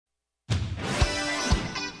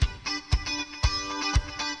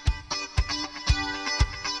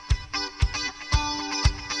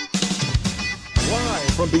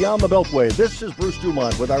from beyond the Beltway, this is Bruce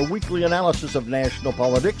Dumont with our weekly analysis of national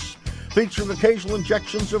politics, featuring occasional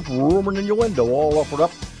injections of rumor and innuendo, all offered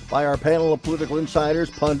up by our panel of political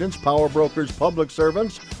insiders, pundits, power brokers, public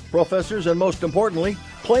servants, professors, and most importantly,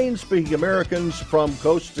 plain-speaking Americans from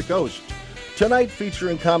coast to coast. Tonight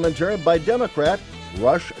featuring commentary by Democrat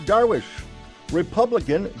Rush Darwish,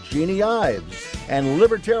 Republican Jeannie Ives, and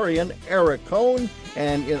Libertarian Eric Cohn.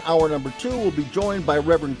 And in hour number 2, we'll be joined by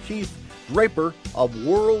Reverend Keith Draper of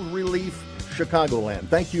World Relief Chicagoland.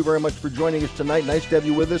 Thank you very much for joining us tonight. Nice to have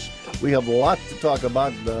you with us. We have lots to talk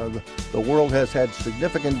about. The world has had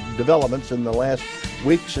significant developments in the last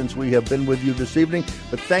week since we have been with you this evening.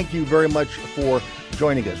 But thank you very much for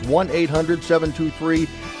joining us.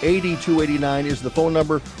 1-800-723-8289 is the phone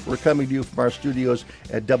number. We're coming to you from our studios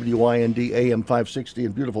at WIND AM 560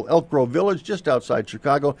 in beautiful Elk Grove Village, just outside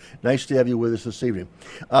Chicago. Nice to have you with us this evening.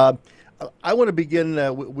 I want to begin.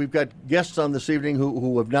 We've got guests on this evening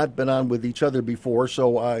who have not been on with each other before,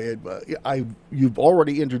 so you've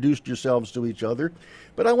already introduced yourselves to each other.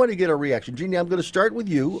 But I want to get a reaction. Jeannie, I'm going to start with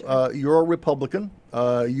you. You're a Republican.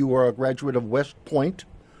 You are a graduate of West Point.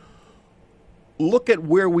 Look at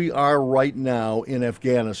where we are right now in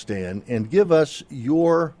Afghanistan and give us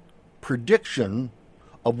your prediction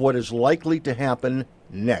of what is likely to happen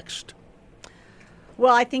next.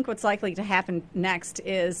 Well, I think what's likely to happen next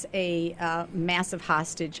is a massive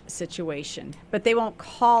hostage situation. But they won't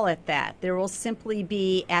call it that. There will simply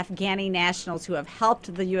be Afghani nationals who have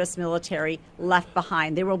helped the U.S. military left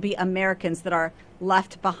behind. There will be Americans that are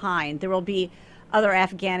left behind. There will be other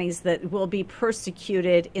Afghanis that will be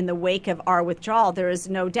persecuted in the wake of our withdrawal. There is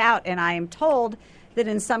no doubt, and I am told that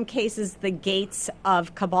in some cases the gates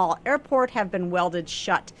of Kabul airport have been welded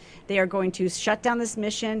shut. They are going to shut down this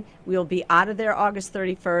mission. We will be out of there August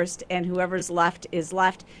 31st, and whoever's left is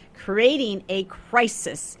left, creating a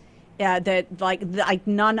crisis that like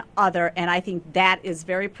none other. And I think that is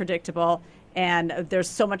very predictable. And there's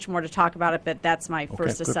so much more to talk about it, but that's my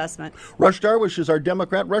first assessment. Rush Darwish is our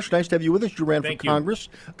Democrat. Rush, nice to have you with us. You ran for Congress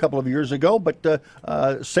a couple of years ago, but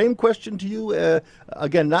same question to you.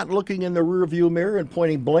 Again, not looking in the rearview mirror and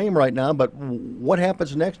pointing blame right now, but what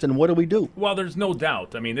happens next and what do we do? Well, there's no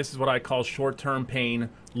doubt. I mean, this is what I call short-term pain,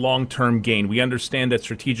 long-term gain. We understand that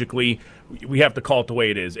strategically we have to call it the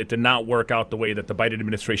way it is. It did not work out the way that the Biden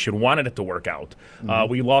administration wanted it to work out.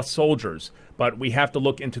 We lost soldiers, but we have to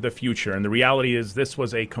look into the future. And the reality is this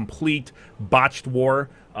was a complete botched war.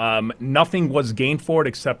 Nothing was gained for it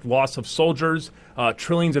except loss of soldiers,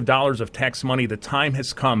 trillions of dollars of tax money. The time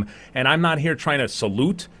has come. And I'm not here trying to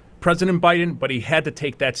salute President Biden, but he had to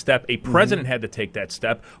take that step. A president had to take that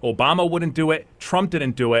step. Obama wouldn't do it. Trump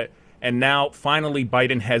didn't do it. And now, finally,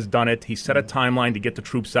 Biden has done it. He set a timeline to get the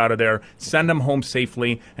troops out of there, send them home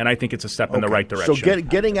safely, and I think it's a step in the right direction. So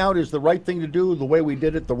getting out is the right thing to do, the way we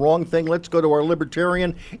did it, the wrong thing. Let's go to our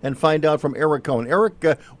Libertarian and find out from Eric Cohn. Eric,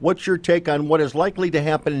 what's your take on what is likely to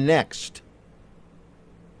happen next?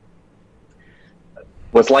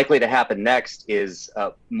 What's likely to happen next is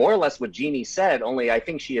more or less what Jeannie said, only I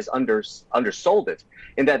think she has undersold it,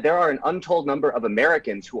 in that there are an untold number of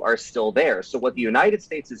Americans who are still there. So what the United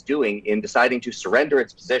States is doing in deciding to surrender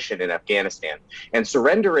its position in Afghanistan, and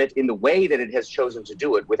surrender it in the way that it has chosen to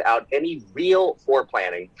do it, without any real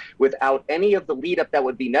foreplanning, without any of the lead up that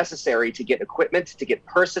would be necessary to get equipment, to get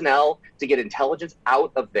personnel, to get intelligence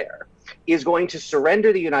out of there, is going to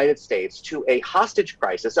surrender the United States to a hostage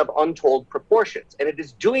crisis of untold proportions. And it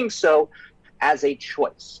is doing so as a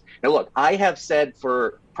choice. Now, look, I have said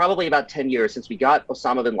for probably about 10 years since we got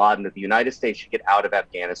Osama bin Laden that the United States should get out of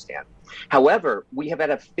Afghanistan. However, we have had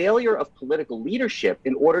a failure of political leadership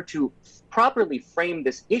in order to properly frame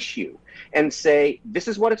this issue and say, this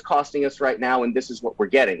is what it's costing us right now, and this is what we're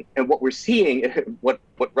getting. And what we're seeing, what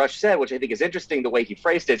Rush said, which I think is interesting the way he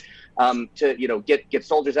phrased it, to get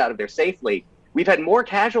soldiers out of there safely. We've had more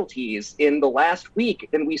casualties in the last week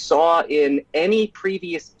than we saw in any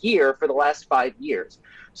previous year for the last 5 years.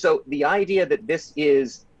 So the idea that this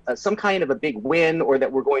is some kind of a big win, or that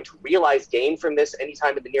we're going to realize gain from this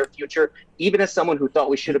anytime in the near future, even as someone who thought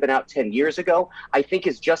we should have been out 10 years ago, I think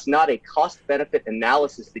is just not a cost-benefit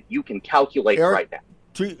analysis that you can calculate Eric, right now.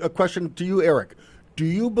 A question to you, Eric. Do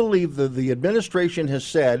you believe that the administration has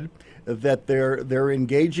said that they're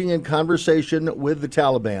engaging in conversation with the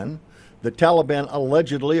Taliban? The Taliban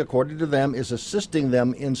allegedly, according to them, is assisting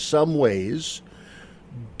them in some ways.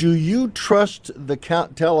 Do you trust the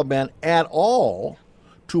Taliban at all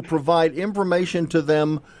to provide information to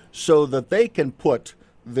them so that they can put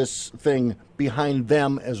this thing behind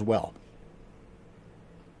them as well?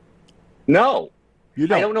 No. You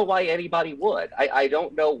don't. I don't know why anybody would. I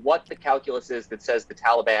don't know what the calculus is that says the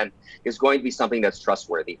Taliban is going to be something that's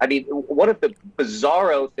trustworthy. I mean, one of the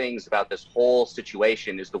bizarro things about this whole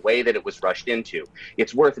situation is the way that it was rushed into.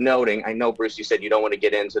 It's worth noting, I know, Bruce, you said you don't want to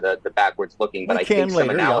get into the backwards looking, but I think some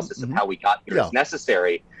analysis of how we got here is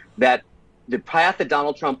necessary, that the path that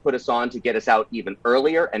Donald Trump put us on to get us out even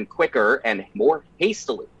earlier and quicker and more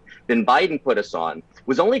hastily than Biden put us on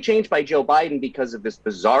was only changed by Joe Biden because of this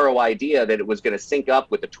bizarro idea that it was going to sync up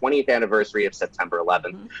with the 20th anniversary of September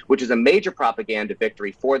 11th, which is a major propaganda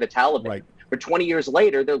victory for the Taliban. Right. For 20 years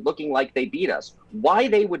later, they're looking like they beat us. Why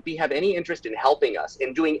they would have any interest in helping us,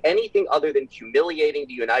 in doing anything other than humiliating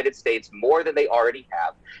the United States more than they already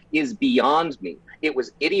have, is beyond me. It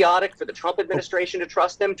was idiotic for the Trump administration to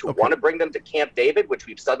trust them, to want to bring them to Camp David, which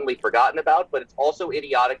we've suddenly forgotten about. But it's also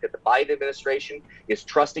idiotic that the Biden administration is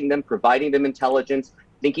trusting them, providing them intelligence,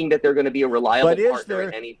 thinking that they're going to be a reliable partner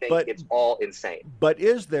in anything. It's all insane. But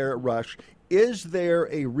is there, Rush, is there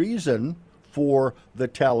a reason for the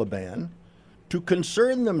Taliban to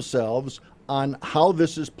concern themselves on how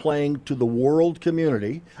this is playing to the world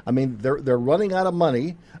community? I mean, they're running out of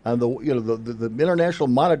money. The International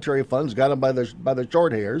Monetary Fund's got them by the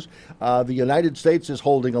short hairs. The United States is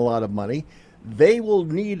holding a lot of money. They will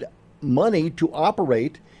need money to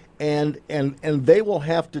operate, and they will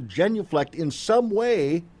have to genuflect in some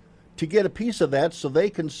way to get a piece of that so they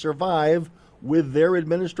can survive with their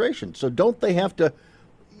administration. So don't they have to,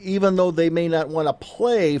 even though they may not want to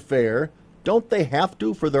play fair, don't they have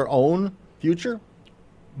to for their own future?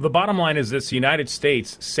 The bottom line is this: the United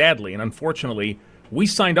States, sadly and unfortunately, we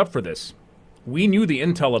signed up for this. We knew the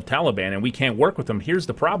intel of Taliban, and we can't work with them. Here's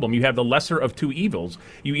the problem. You have the lesser of two evils.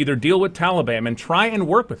 You either deal with Taliban and try and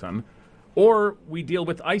work with them, or we deal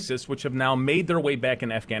with ISIS, which have now made their way back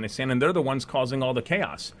in Afghanistan, and they're the ones causing all the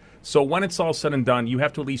chaos. So when it's all said and done, you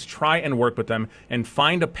have to at least try and work with them and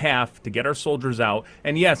find a path to get our soldiers out.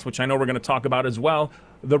 And yes, which I know we're going to talk about as well,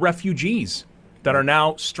 the refugees that are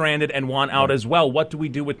now stranded and want out as well. What do we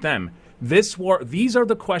do with them? This war, these are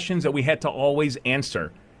the questions that we had to always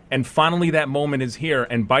answer. And finally, that moment is here,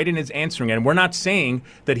 and Biden is answering it. And we're not saying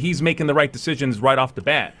that he's making the right decisions right off the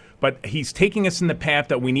bat, but he's taking us in the path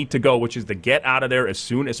that we need to go, which is to get out of there as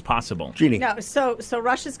soon as possible. Jeannie. No, so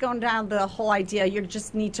Russia's going down the whole idea you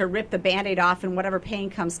just need to rip the Band-Aid off and whatever pain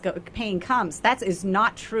comes. That is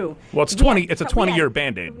not true. Well, it's 20. It's a 20-year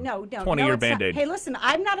Band-Aid. No, 20-year Band-Aid. Hey, listen,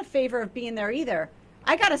 I'm not a favor of being there either.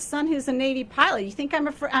 I got a son who's a Navy pilot. You think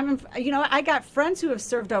I got friends who have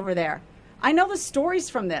served over there. I know the stories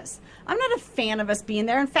from this. I'm not a fan of us being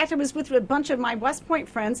there. In fact, I was with a bunch of my West Point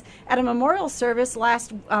friends at a memorial service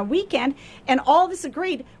last weekend, and all of us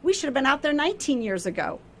agreed we should have been out there 19 years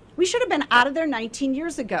ago. We should have been out of there 19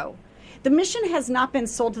 years ago. The mission has not been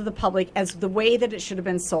sold to the public as the way that it should have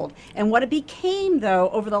been sold. And what it became,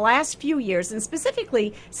 though, over the last few years, and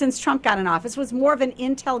specifically since Trump got in office, was more of an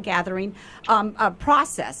intel gathering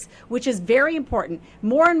process, which is very important.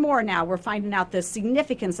 More and more now we're finding out the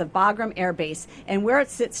significance of Bagram Air Base and where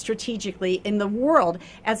it sits strategically in the world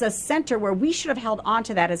as a center where we should have held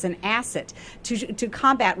onto that as an asset to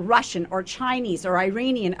combat Russian or Chinese or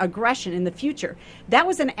Iranian aggression in the future. That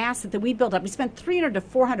was an asset that we built up. We spent $300 to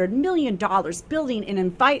 $400 million building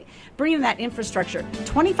and bringing that infrastructure.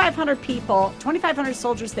 2,500 people, 2,500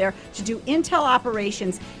 soldiers there to do intel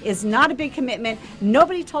operations is not a big commitment.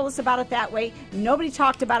 Nobody told us about it that way. Nobody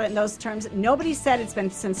talked about it in those terms. Nobody said it's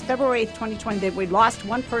been since February 8th, 2020 that we lost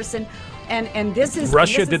one person. And this is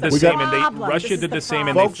Russia did the same, and they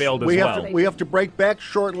Folks, failed as well. We have to break back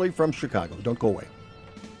shortly from Chicago. Don't go away.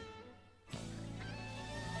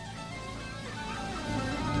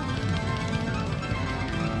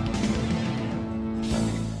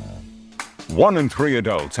 One in 3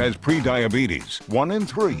 adults has prediabetes. 1 in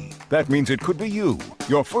 3. That means it could be you,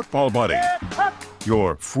 your football buddy,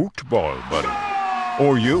 your football buddy,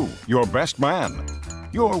 or you, your best man,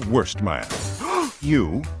 your worst man,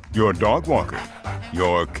 you, your dog walker,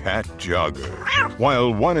 your cat jogger.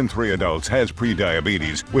 While 1 in 3 adults has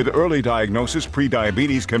prediabetes, with early diagnosis,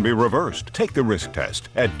 prediabetes can be reversed. Take the risk test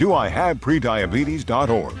at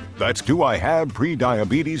doihaveprediabetes.org. That's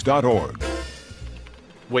doihaveprediabetes.org.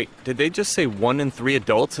 Wait, did they just say 1 in 3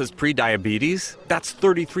 adults has prediabetes? That's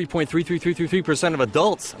 33.33333% of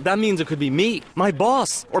adults. That means it could be me, my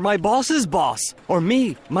boss, or my boss's boss, or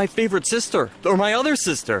me, my favorite sister, or my other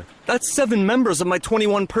sister. That's 7 members of my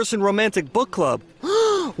 21-person romantic book club.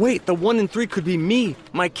 Wait, the 1 in 3 could be me,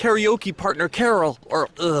 my karaoke partner Carol, or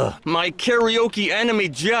my karaoke enemy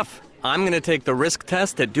Jeff. I'm gonna take the risk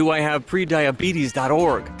test at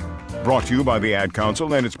doihaveprediabetes.org. Brought to you by the Ad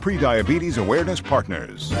Council and its Prediabetes Awareness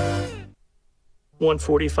Partners.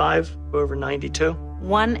 145 over 92.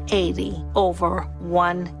 180 over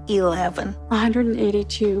 111.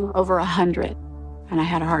 182 over 100. And I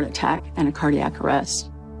had a heart attack and a cardiac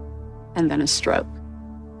arrest. And then a stroke.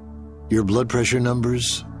 Your blood pressure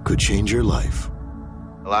numbers could change your life.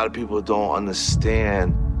 A lot of people don't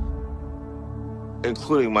understand,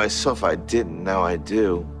 including myself, I didn't, now I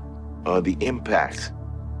do, the impact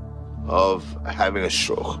of having a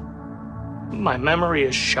stroke. My memory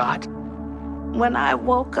is shot. When I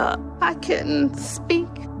woke up, I couldn't speak.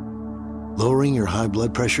 Lowering your high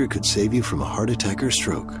blood pressure could save you from a heart attack or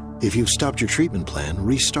stroke. If you've stopped your treatment plan,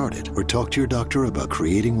 restart it or talk to your doctor about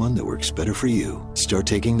creating one that works better for you. Start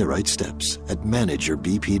taking the right steps at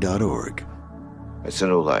manageyourbp.org. It's a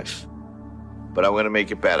new life, but I'm going to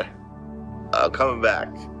make it better. I'm coming back.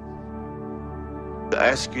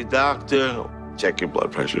 Ask your doctor, check your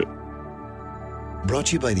blood pressure. Brought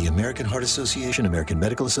to you by the American Heart Association, American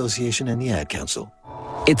Medical Association, and the Ad Council.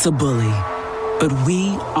 It's a bully, but we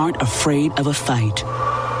aren't afraid of a fight.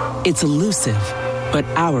 It's elusive, but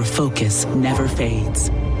our focus never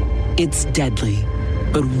fades. It's deadly,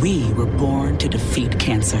 but we were born to defeat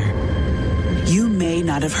cancer. You may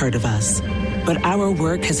not have heard of us, but our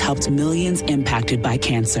work has helped millions impacted by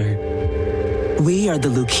cancer. We are the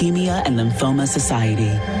Leukemia and Lymphoma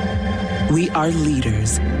Society. We are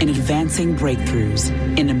leaders in advancing breakthroughs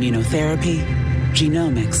in immunotherapy,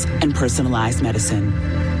 genomics, and personalized medicine.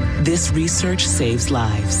 This research saves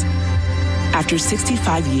lives. After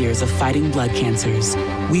 65 years of fighting blood cancers,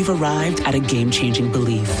 we've arrived at a game-changing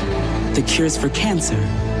belief. The cures for cancer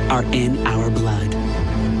are in our blood.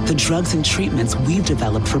 The drugs and treatments we've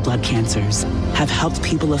developed for blood cancers have helped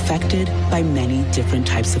people affected by many different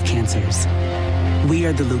types of cancers. We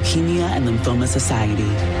are the Leukemia and Lymphoma Society.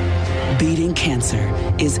 Beating cancer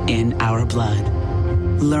is in our blood.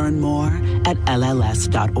 Learn more at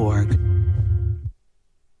LLS.org.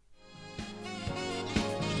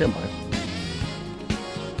 Stand by.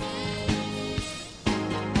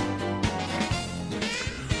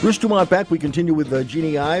 Bruce Dumont back. We continue with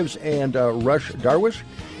Jeannie Ives and Rush Darwish,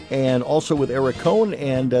 and also with Eric Cohn.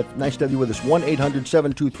 And nice to have you with us.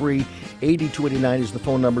 1-800-723-8289 is the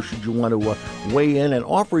phone number should you want to weigh in and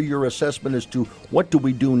offer your assessment as to what do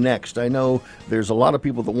we do next. I know there's a lot of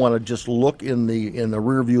people that want to just look in the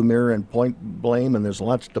rearview mirror and point blame, and there's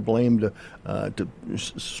lots to blame to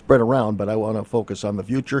spread around, but I want to focus on the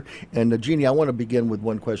future. And Jeannie, I want to begin with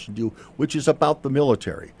one question to you, which is about the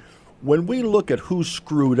military. When we look at who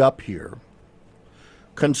screwed up here,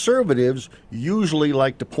 conservatives usually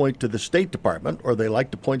like to point to the State Department, or they like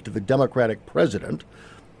to point to the Democratic president.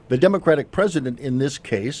 The Democratic president in this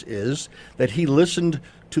case is that he listened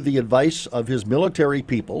to the advice of his military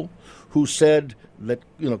people who said that,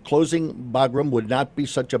 closing Bagram would not be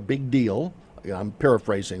such a big deal. I'm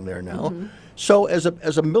paraphrasing there now. Mm-hmm. So as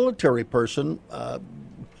a military person,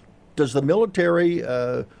 does the military...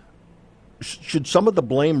 should some of the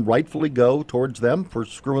blame rightfully go towards them for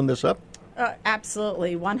screwing this up?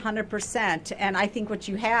 Absolutely, 100%. And I think what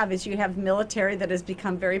you have is military that has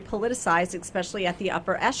become very politicized, especially at the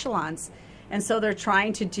upper echelons. And so they're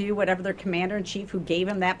trying to do whatever their commander-in-chief, who gave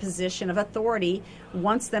them that position of authority,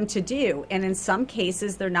 wants them to do. And in some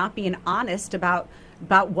cases, they're not being honest about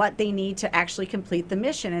what they need to actually complete the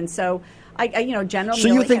mission. And so, General. So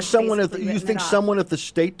you think someone at the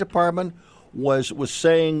State Department was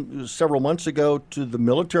saying several months ago to the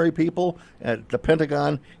military people at the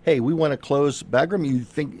Pentagon, "Hey, we want to close Bagram"?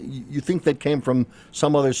 You think that came from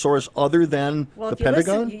some other source other than the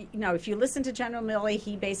Pentagon? If you listen to General Milley,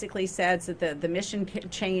 he basically says that the mission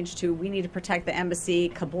changed to we need to protect the embassy.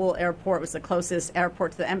 Kabul airport was the closest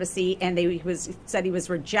airport to the embassy, and said he was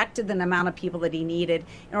rejected the amount of people that he needed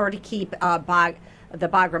in order to keep the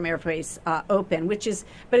Bagram airbase open,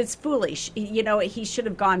 but it's foolish. He should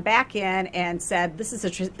have gone back in and said, this is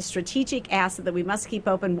a strategic asset that we must keep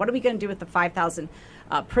open. What are we going to do with the 5,000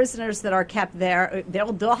 prisoners that are kept there?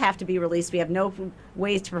 They'll have to be released. We have no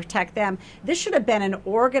ways to protect them. This should have been an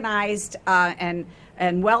organized and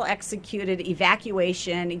well-executed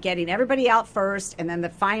evacuation, getting everybody out first, and then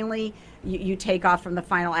finally you take off from the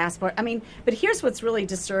final aspect. But here's what's really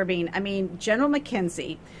disturbing. General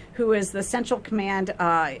McKenzie, who is the Central Command,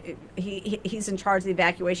 he's in charge of the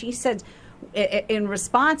evacuation. He said, in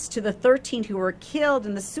response to the 13 who were killed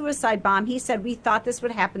in the suicide bomb, he said, we thought this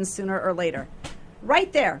would happen sooner or later.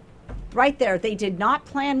 Right there. They did not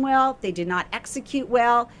plan well. They did not execute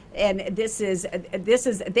well. And they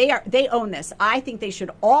own this. I think they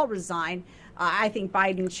should all resign. I think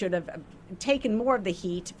Biden should have taken more of the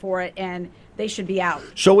heat for it, and they should be out.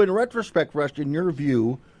 So in retrospect, Rush, in your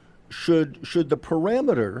view, should the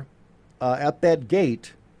perimeter at that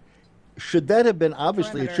gate, should that have been,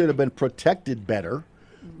 obviously it should have been protected better,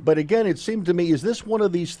 But again, it seemed to me, is this one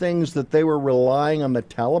of these things that they were relying on the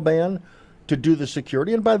Taliban to do the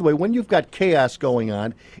security? And by the way, when you've got chaos going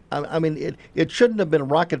on, I mean, it shouldn't have been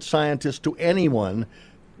rocket scientists to anyone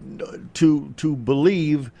to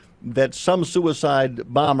believe that some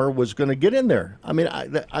suicide bomber was going to get in there. I mean,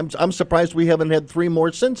 I'm surprised we haven't had 3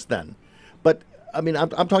 more since then. But, I mean, I'm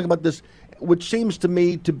talking about this, which seems to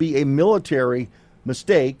me to be a military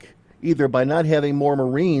mistake, either by not having more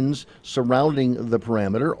Marines surrounding the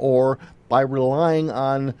perimeter or by relying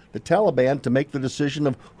on the Taliban to make the decision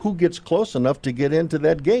of who gets close enough to get into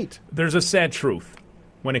that gate. There's a sad truth.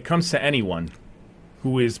 When it comes to anyone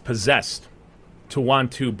who is possessed to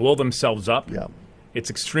want to blow themselves up, it's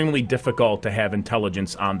extremely difficult to have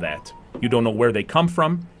intelligence on that. You don't know where they come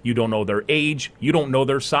from. You don't know their age. You don't know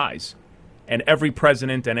their size. And every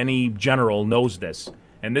president and any general knows this.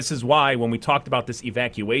 And this is why when we talked about this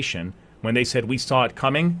evacuation, when they said we saw it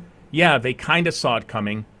coming, yeah, they kind of saw it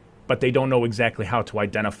coming, but they don't know exactly how to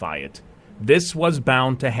identify it. This was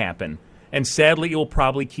bound to happen, and sadly, it will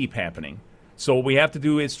probably keep happening. So what we have to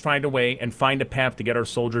do is find a way and find a path to get our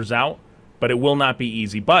soldiers out, but it will not be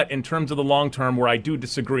easy. But in terms of the long term, where I do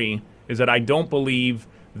disagree is that I don't believe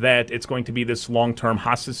that it's going to be this long-term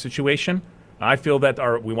hostage situation. I feel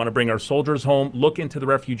that we want to bring our soldiers home, look into the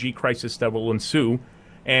refugee crisis that will ensue,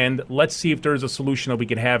 and let's see if there's a solution that we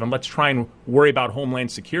could have, and let's try and worry about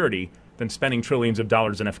homeland security than spending trillions of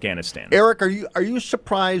dollars in Afghanistan. Eric, are you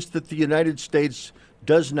surprised that the United States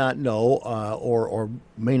does not know or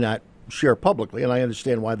may not share publicly, and I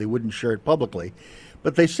understand why they wouldn't share it publicly,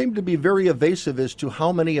 but they seem to be very evasive as to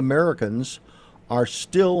how many Americans are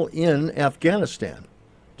still in Afghanistan.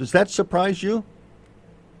 Does that surprise you?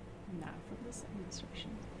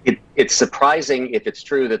 It's surprising if it's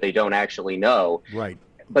true that they don't actually know. Right.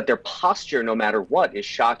 But their posture, no matter what, is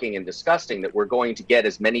shocking and disgusting, that we're going to get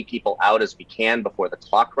as many people out as we can before the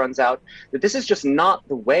clock runs out. That this is just not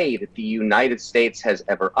the way that the United States has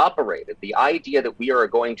ever operated. The idea that we are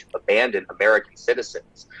going to abandon American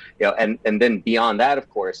citizens, and then beyond that, of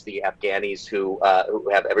course, the Afghanis who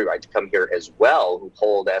have every right to come here as well, who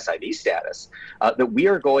hold SIV status, that we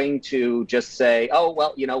are going to just say, oh,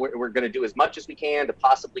 well, we're going to do as much as we can to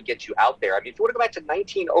possibly get you out there. I mean, if you want to go back to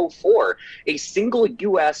 1904, a single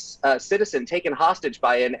U.S. Citizen taken hostage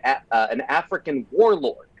by an African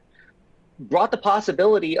warlord brought the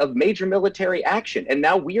possibility of major military action. And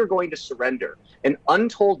now we are going to surrender an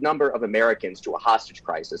untold number of Americans to a hostage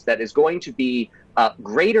crisis that is going to be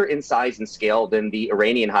greater in size and scale than the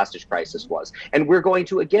Iranian hostage crisis was. And we're going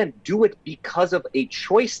to, again, do it because of a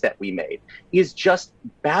choice that we made is just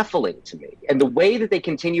baffling to me. And the way that they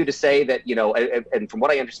continue to say that, and from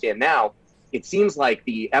what I understand now, it seems like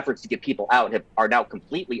the efforts to get people out are now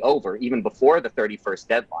completely over, even before the 31st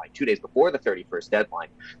deadline, 2 days before the 31st deadline,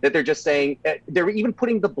 that they're just saying, they're even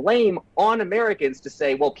putting the blame on Americans to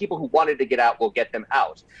say, well, people who wanted to get out will get them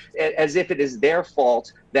out, as if it is their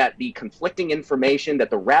fault that the conflicting information, that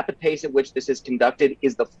the rapid pace at which this is conducted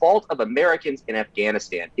is the fault of Americans in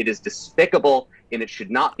Afghanistan. It is despicable, and it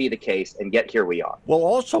should not be the case, and yet here we are. Well,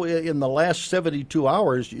 also in the last 72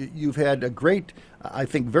 hours, you've had a great, I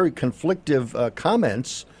think, very conflictive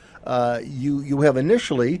comments. You have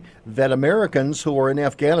initially that Americans who are in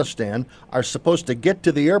Afghanistan are supposed to get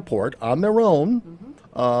to the airport on their own. Mm-hmm.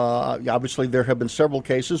 Obviously, there have been several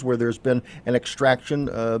cases where there's been an extraction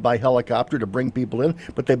by helicopter to bring people in,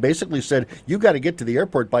 but they basically said, you got to get to the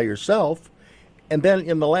airport by yourself. And then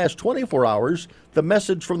in the last 24 hours, the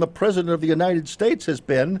message from the President of the United States has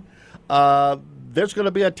been, there's going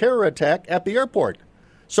to be a terror attack at the airport.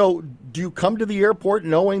 So do you come to the airport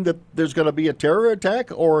knowing that there's going to be a terror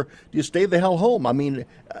attack, or do you stay the hell home? I mean,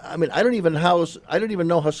 I don't even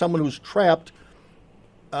know how someone who's trapped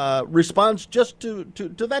responds just to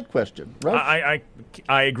that question. Right?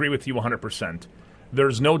 I agree with you 100%.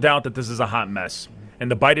 There's no doubt that this is a hot mess,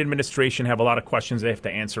 and the Biden administration have a lot of questions they have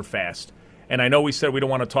to answer fast. And I know we said we don't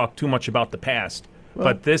want to talk too much about the past,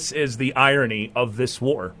 but this is the irony of this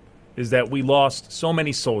war, is that we lost so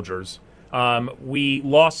many soldiers. We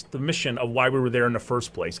lost the mission of why we were there in the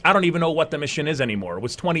first place. I don't even know what the mission is anymore. It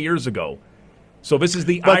was 20 years ago. So this is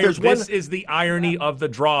the irony of the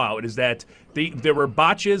draw out, is that there were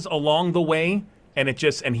botches along the way, and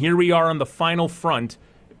here we are on the final front.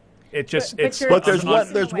 There's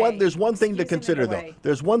one thing to consider, though.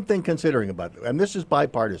 There's one thing considering about it, and this is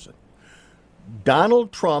bipartisan.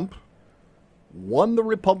 Donald Trump won the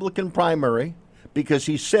Republican primary because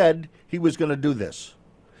he said he was going to do this.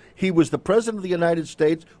 He was the president of the United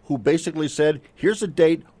States who basically said, here's a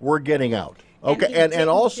date, we're getting out. Okay, he and didn't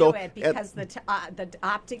also do it because the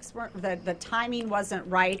optics weren't, the timing wasn't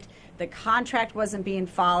right, the contract wasn't being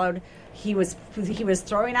followed. He was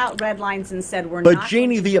throwing out red lines and said, "We're but not."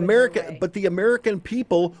 Jeannie, going to the do it American, your way." but the American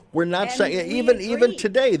people were not And saying. we Even agree.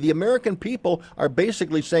 today, the American people are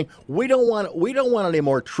basically saying we don't want any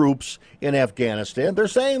more troops in Afghanistan. They're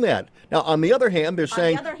saying that. Now, on the other hand, they're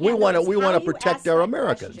saying we want to protect our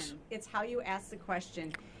Americans. Question. It's how you ask the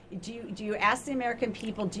question. Do you ask the American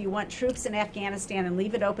people, do you want troops in Afghanistan and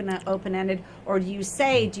leave it open-ended, or do you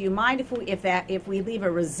say, do you mind if we leave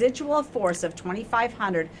a residual force of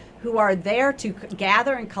 2,500 who are there to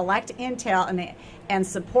gather and collect intel and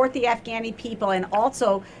support the Afghani people, and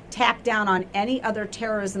also tack down on any other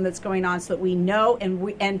terrorism that's going on, so that we know,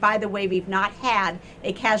 and by the way, we've not had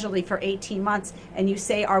a casualty for 18 months, and you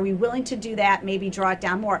say, are we willing to do that, maybe draw it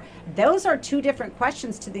down more? Those are two different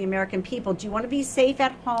questions to the American people. Do you want to be safe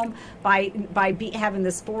at home by having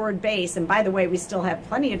this forward base? And by the way, we still have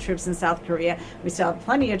plenty of troops in South Korea, we still have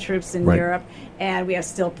plenty of troops in Europe, and we have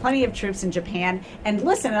still plenty of troops in Japan. And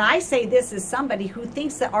listen, and I say this as somebody who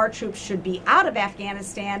thinks that our troops should be out of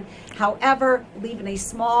Afghanistan. However, leaving a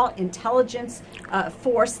small intelligence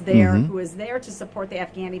force there who is there to support the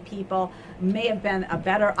Afghani people may have been a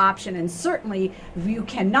better option. And certainly you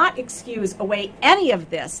cannot excuse away any of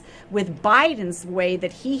this with Biden's way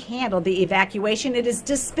that he handled the evacuation. It is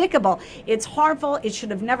despicable. It's harmful. It should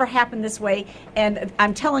have never happened this way. And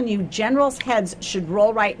I'm telling you, generals' heads should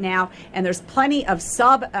roll right now. And there's plenty of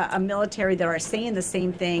military that are saying the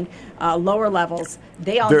same thing, lower levels.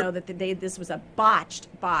 They all know that this was a botched.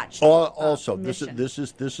 Also, mission. this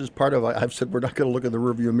is part of. I've said we're not going to look in the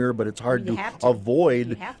rearview mirror, but it's hard to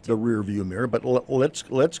avoid the rearview mirror. But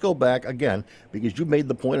let's go back again, because you made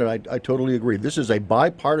the point, and I totally agree. This is a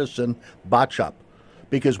bipartisan botch-up.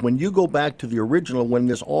 Because when you go back to the original, when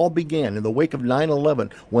this all began, in the wake of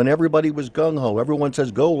 9/11, when everybody was gung-ho, everyone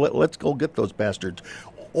says, let's go get those bastards.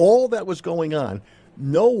 All that was going on,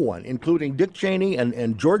 no one, including Dick Cheney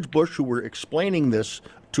and George Bush, who were explaining this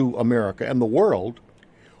to America and the world,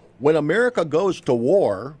 when America goes to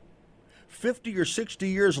war, 50 or 60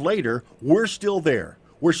 years later, we're still there.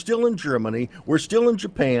 We're still in Germany. We're still in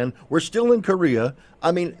Japan. We're still in Korea.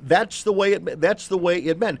 I mean, that's the way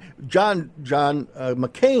it meant. John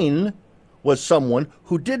McCain was someone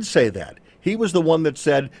who did say that. He was the one that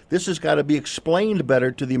said this has got to be explained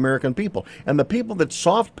better to the American people. And the people that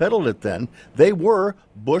soft pedaled it then, they were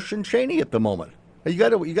Bush and Cheney at the moment. You got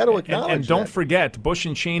to acknowledge and don't that. forget, Bush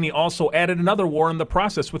and Cheney also added another war in the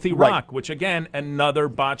process with Iraq, which again, another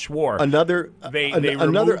botched war. Another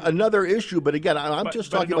issue, but again, I'm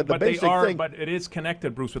just talking about the basic thing. But it is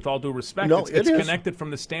connected, Bruce. With all due respect, No, it's it is. connected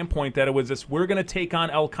from the standpoint that it was this: we're going to take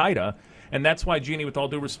on Al Qaeda. And that's why, Jeannie, with all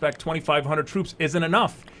due respect, 2,500 troops isn't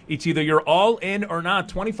enough. It's either you're all in or not.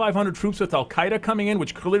 2,500 troops with Al-Qaeda coming in,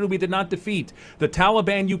 which clearly we did not defeat. The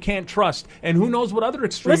Taliban you can't trust. And who knows what other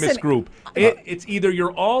extremist group. It's either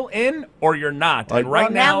you're all in or you're not. And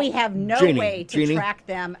right now we have no way to track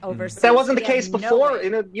them overseas. That wasn't the case before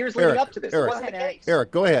in the years leading up to this. Eric, it wasn't the case.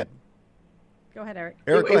 Eric, go ahead. Go ahead, Eric.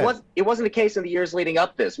 It wasn't the case in the years leading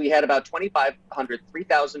up to this. We had about 2,500,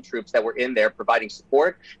 3,000 troops that were in there providing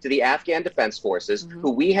support to the Afghan Defense Forces,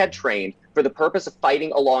 who we had trained for the purpose of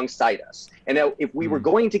fighting alongside us. And now, if we were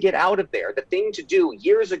going to get out of there, the thing to do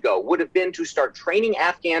years ago would have been to start training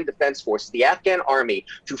Afghan Defense Forces, the Afghan army,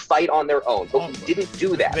 to fight on their own. But we didn't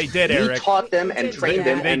do that. They did, We Eric. taught them and trained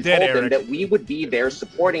them and told them that we would be there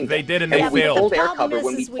supporting them. They did, and when they we failed. pulled air cover,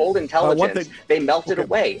 when we pulled intelligence, they melted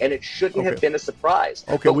away, and it shouldn't have been a surprise.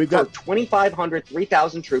 Okay, but for 2,500,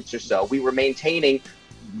 3,000 troops or so, we were maintaining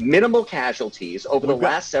minimal casualties over the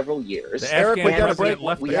last several years. Eric, we got a break.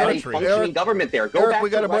 We had a functioning government there. Go back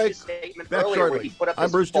to Rush's statement earlier where he put up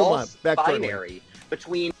this false binary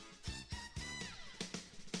between.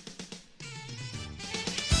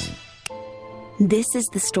 This is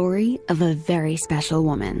the story of a very special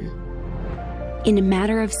woman. In a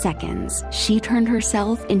matter of seconds, she turned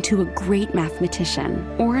herself into a great mathematician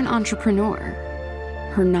or an entrepreneur.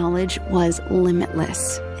 Her knowledge was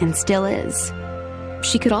limitless and still is.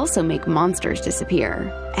 She could also make monsters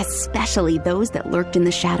disappear, especially those that lurked in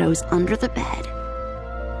the shadows under the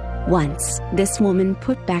bed. Once, this woman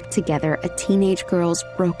put back together a teenage girl's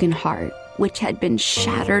broken heart, which had been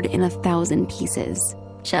shattered in 1,000 pieces,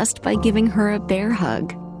 just by giving her a bear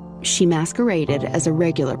hug. She masqueraded as a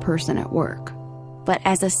regular person at work, but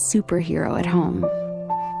as a superhero at home.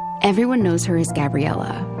 Everyone knows her as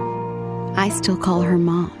Gabriella. I still call her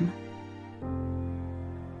Mom.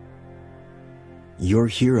 Your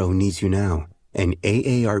hero needs you now, and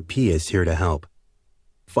AARP is here to help.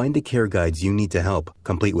 Find the care guides you need to help,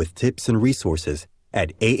 complete with tips and resources,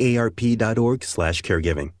 at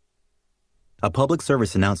aarp.org/caregiving. A public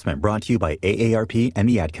service announcement brought to you by AARP and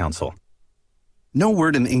the Ad Council. No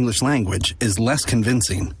word in the English language is less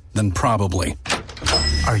convincing than probably.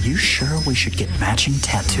 Are you sure we should get matching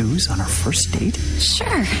tattoos on our first date?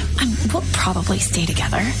 Sure. We'll probably stay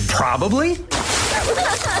together. Probably?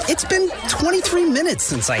 It's been 23 minutes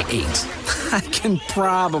since I ate. I can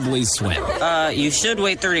probably swim. You should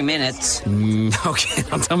wait 30 minutes. Okay,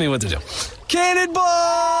 now tell me what to do.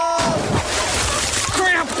 Cannonball!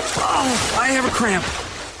 Cramp! Oh, I have a cramp.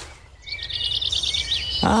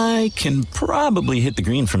 I can probably hit the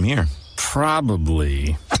green from here.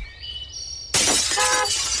 Probably.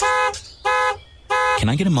 Can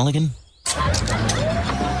I get a mulligan?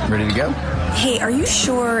 Ready to go? Hey, are you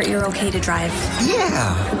sure you're okay to drive?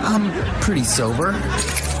 Yeah, I'm pretty sober.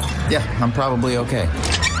 Yeah, I'm probably okay.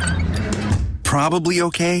 Probably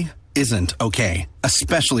okay isn't okay,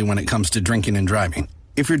 especially when it comes to drinking and driving.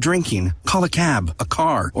 If you're drinking, call a cab, a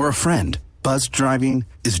car, or a friend. Buzzed driving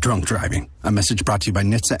is drunk driving. A message brought to you by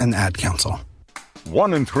NHTSA and the Ad Council.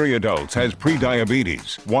 1 in 3 adults has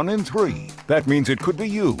prediabetes. 1 in 3. That means it could be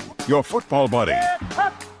you, your football buddy,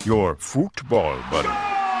 your football buddy,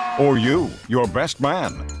 or you, your best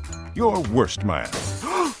man, your worst man,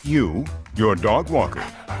 you, your dog walker,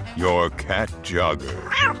 your cat jogger.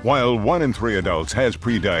 While 1 in 3 adults has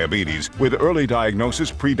prediabetes, with early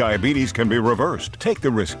diagnosis, prediabetes can be reversed. Take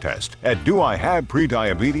the risk test at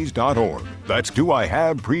doihaveprediabetes.org. That's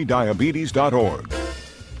doihaveprediabetes.org.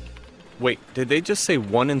 Wait, did they just say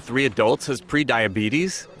 1 in 3 adults has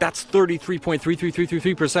prediabetes? That's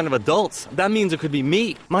 33.33333% of adults. That means it could be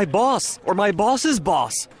me, my boss, or my boss's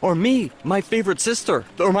boss, or me, my favorite sister,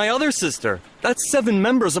 or my other sister. That's 7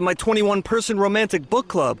 members of my 21-person romantic book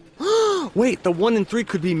club. Wait, the 1 in 3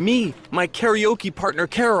 could be me, my karaoke partner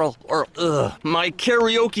Carol, or my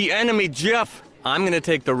karaoke enemy Jeff. I'm gonna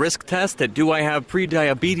take the risk test at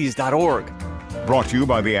doihaveprediabetes.org. Brought to you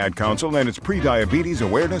by the Ad Council and its Prediabetes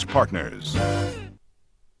Awareness Partners.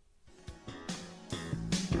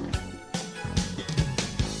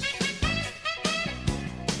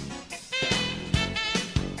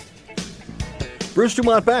 Bruce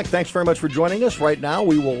Dumont back. Thanks very much for joining us. Right now,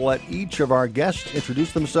 we will let each of our guests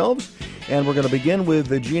introduce themselves. And we're going to begin with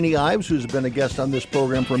Jeannie Ives, who's been a guest on this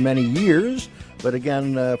program for many years. But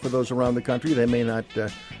again, for those around the country, they may not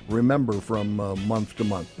remember from month to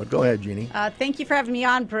month. But go ahead, Jeannie. Thank you for having me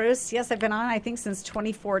on, Bruce. Yes, I've been on, I think, since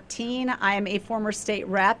 2014. I am a former state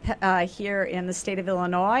rep here in the state of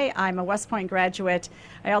Illinois. I'm a West Point graduate.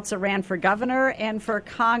 I also ran for governor and for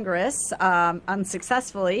Congress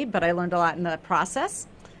unsuccessfully, but I learned a lot in the process.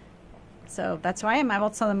 So that's who I am. I'm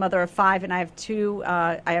also the mother of 5, and I have 2.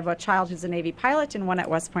 I have a child who's a Navy pilot and one at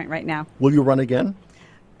West Point right now. Will you run again?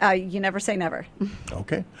 You never say never.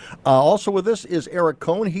 Okay. Also with us is Eric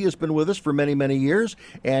Cohn. He has been with us for many, many years,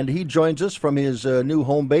 and he joins us from his new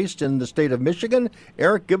home base in the state of Michigan.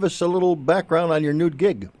 Eric, give us a little background on your new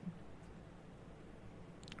gig.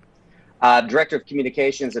 Director of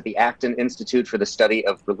Communications at the Acton Institute for the Study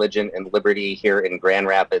of Religion and Liberty here in Grand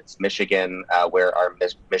Rapids, Michigan, where our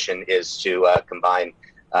mission is to combine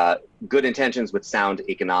good intentions with sound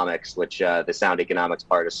economics, which the sound economics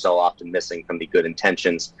part is so often missing from the good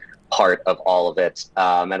intentions part of all of it.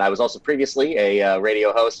 And I was also previously a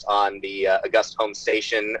radio host on the Augusta home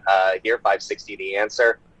station here, 560 The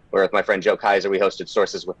Answer, where with my friend Joe Kaiser, we hosted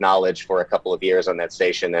Sources with Knowledge for a couple of years on that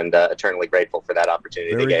station, and eternally grateful for that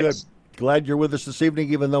opportunity they gave us. Glad you're with us this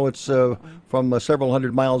evening, even though it's from several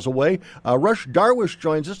hundred miles away. Rush Darwish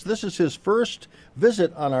joins us. This is his first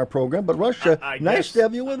visit on our program. But Rush, nice to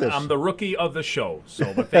have you with us. I'm the rookie of the show,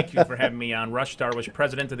 but thank you for having me on. Rush Darwish,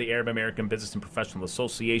 president of the Arab American Business and Professional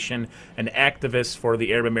Association, an activist for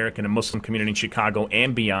the Arab American and Muslim community in Chicago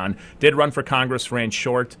and beyond. Did run for Congress, ran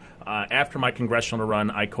short. After my congressional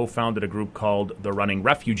run, I co-founded a group called the Running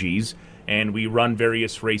Refugees, and we run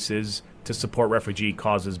various races to support refugee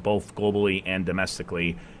causes both globally and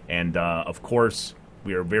domestically. And, of course,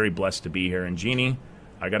 we are very blessed to be here. And, Jeannie,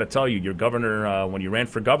 I got to tell you, your governor, when you ran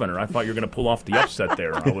for governor, I thought you were going to pull off the upset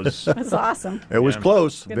there. It was awesome. It was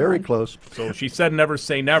close, very close. So she said never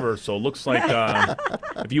say never. So it looks like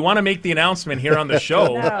if you want to make the announcement here on the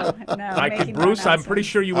show, Bruce, I'm pretty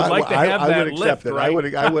sure you would like to have that lift, it. right?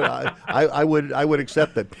 I would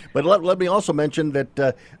accept it. But let me also mention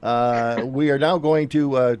that we are now going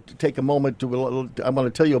to take a moment to. I'm going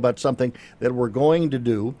to tell you about something that we're going to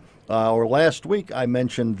do. Or last week I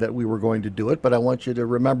mentioned that we were going to do it, but I want you to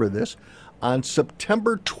remember this. On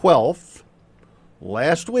September 12th,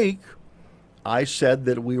 last week, I said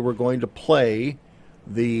that we were going to play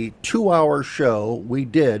the 2-hour show we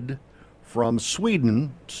did from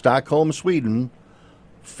Sweden, Stockholm, Sweden,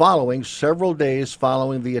 several days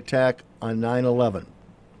following the attack on 9/11.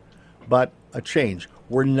 But a change.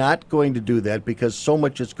 We're not going to do that because so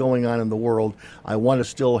much is going on in the world. I want to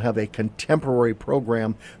still have a contemporary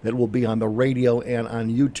program that will be on the radio and on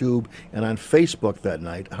YouTube and on Facebook that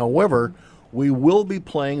night. However, we will be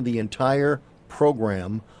playing the entire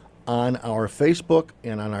program on our Facebook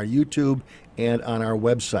and on our YouTube and on our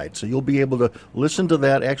website. So you'll be able to listen to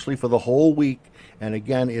that actually for the whole week. And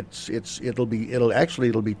again, it'll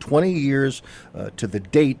be 20 years to the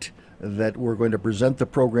date that we're going to present the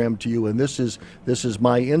program to you, and this is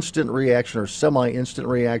my instant reaction or semi-instant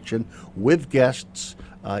reaction with guests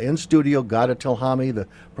in studio. Ghada Tilhami, the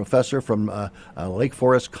professor from Lake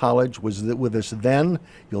Forest College, was with us then.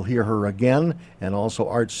 You'll hear her again, and also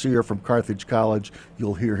Art Sear from Carthage College.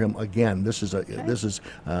 You'll hear him again. This is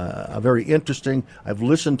a very interesting. I've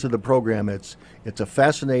listened to the program. It's a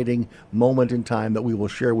fascinating moment in time that we will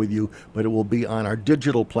share with you, but it will be on our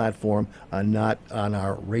digital platform, not on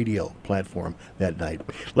our radio platform that night.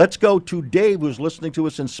 Let's go to Dave, who's listening to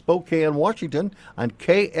us in Spokane, Washington, on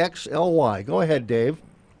KXLY. Go ahead, Dave.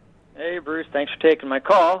 Hey, Bruce. Thanks for taking my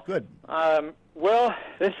call. Good. Well,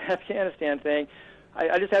 this Afghanistan thing,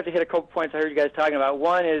 I just have to hit a couple points I heard you guys talking about.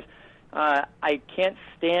 One is I can't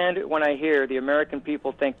stand when I hear the American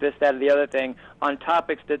people think this, that, or the other thing on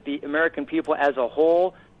topics that the American people as a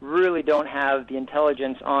whole really don't have the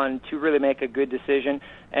intelligence on to really make a good decision.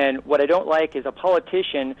 And what I don't like is a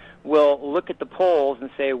politician will look at the polls and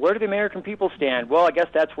say, where do the American people stand? Well, I guess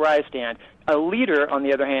that's where I stand. A leader, on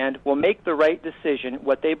the other hand, will make the right decision,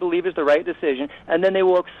 what they believe is the right decision, and then they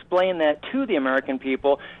will explain that to the American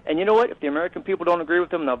people. And you know what? If the American people don't agree with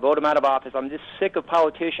them, they'll vote them out of office. I'm just sick of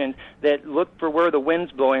politicians that look for where the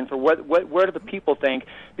wind's blowing, for where do the people think.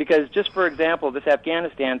 Because just for example, this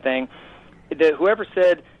Afghanistan thing, whoever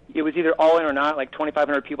said it was either all in or not, like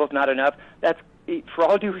 2,500 people is not enough, that's, for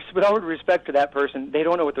all due respect to that person, they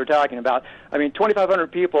don't know what they're talking about. I mean,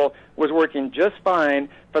 2,500 people was working just fine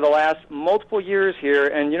for the last multiple years here,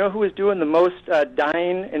 and you know who was doing the most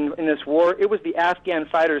dying in this war? It was the Afghan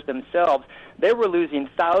fighters themselves. They were losing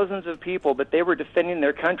thousands of people, but they were defending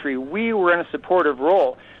their country. We were in a supportive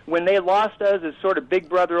role. When they lost us as sort of big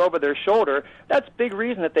brother over their shoulder, that's a big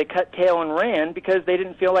reason that they cut tail and ran, because they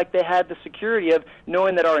didn't feel like they had the security of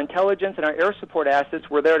knowing that our intelligence and our air support assets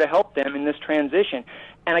were there to help them in this transition.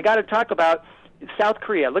 And I got to talk about South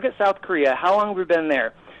Korea. Look at South Korea. How long have we been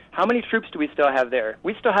there? How many troops do we still have there?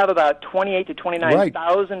 We still have about 28 to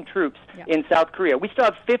 29,000 troops in South Korea. We still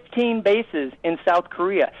have 15 bases in South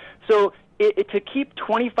Korea. So to keep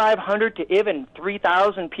 2,500 to even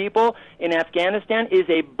 3,000 people in Afghanistan is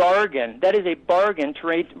a bargain. That is a bargain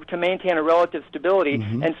to maintain a relative stability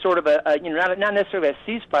and sort of not necessarily a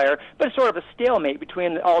ceasefire, but sort of a stalemate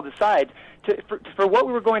between all the sides. For what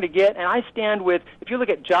we were going to get, and I stand with, if you look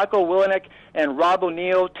at Jocko Willink and Rob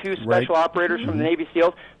O'Neill, two special operators from the Navy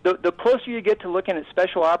SEALs, the closer you get to looking at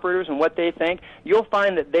special operators and what they think, you'll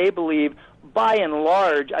find that they believe, by and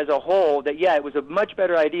large, as a whole, that, yeah, it was a much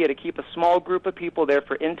better idea to keep a small group of people there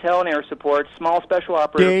for intel and air support, small special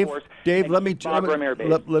operator force. Dave, let me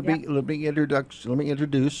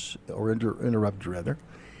introduce, or interrupt rather,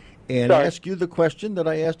 and ask you the question that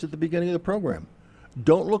I asked at the beginning of the program.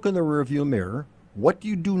 Don't look in the rearview mirror. What do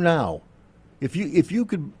you do now? If you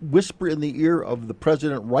could whisper in the ear of the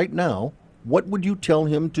president right now, what would you tell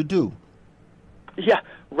him to do? Yeah,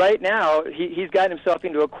 right now he's gotten himself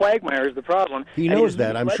into a quagmire is the problem. He knows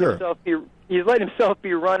that, I'm sure. He's let himself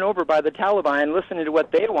be run over by the Taliban, listening to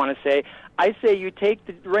what they want to say. I say you take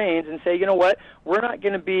the reins and say, you know what, we're not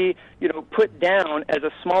going to be, put down as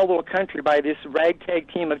a small little country by this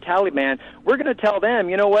ragtag team of Taliban. We're going to tell them,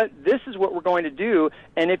 you know what, this is what we're going to do,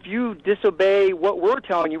 and if you disobey what we're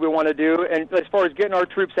telling you we want to do, and as far as getting our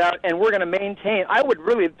troops out, and we're going to maintain, I would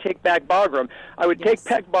really take back Bagram. I would take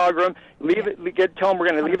back Bagram, tell them we're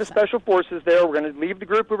going to leave the special forces there, we're going to leave the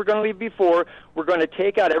group we were going to leave before, we're going to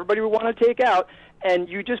take out everybody we want to take out, and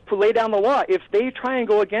you just lay down the law. If they try and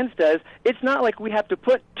go against us, it's not like we have to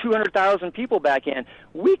put 200,000 people back in.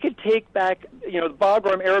 We could take back, the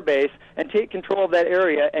Bagram Air Base and take control of that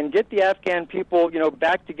area and get the Afghan people,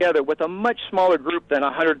 back together with a much smaller group than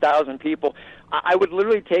 100,000 people. I would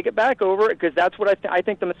literally take it back over, because that's what I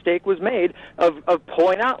think the mistake was made of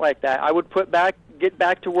pulling out like that. I would get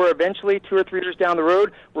back to where eventually 2 or 3 years down the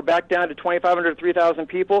road, we're back down to 2,500 to 3,000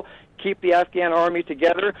 people, keep the Afghan army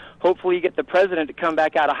together. Hopefully you get the president to come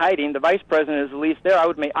back out of hiding. The vice president is at least there. I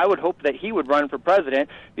would hope that he would run for president,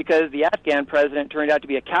 because the Afghan president turned out to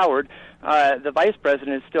be a coward. The vice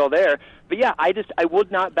president is still there. But yeah, I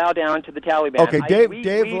would not bow down to the Taliban. Okay, Dave,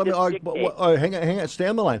 let me hang on, stay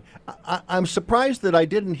on the line. I'm surprised that I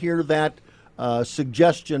didn't hear that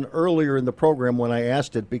suggestion earlier in the program when I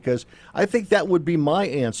asked it, because I think that would be my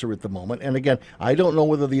answer at the moment. And again, I don't know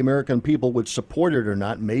whether the American people would support it or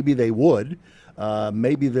not. Maybe they would.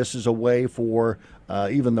 Maybe this is a way for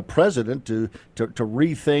even the president to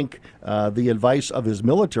rethink the advice of his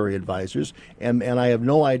military advisors. And I have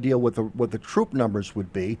no idea what the troop numbers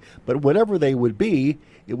would be. But whatever they would be,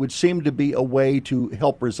 it would seem to be a way to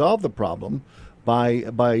help resolve the problem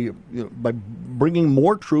by bringing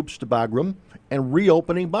more troops to Bagram and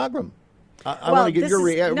reopening Bagram. I want to get your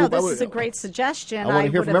reaction. No, this is a great suggestion. I want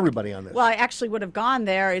to hear from everybody on this. Well, I actually would have gone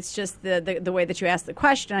there. It's just the way that you asked the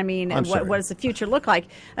question. I mean, what does the future look like?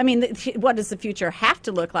 I mean, what does the future have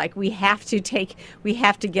to look like? We have to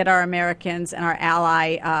get our Americans and our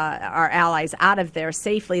allies out of there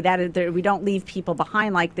safely. We don't leave people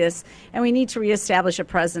behind like this, and we need to reestablish a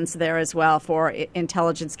presence there as well for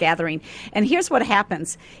intelligence gathering. And here's what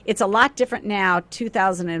happens: it's a lot different now,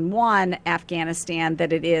 2001 Afghanistan,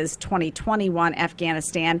 than it is 2021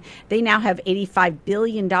 Afghanistan. They now have $85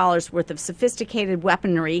 billion worth of sophisticated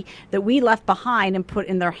weaponry that we left behind and put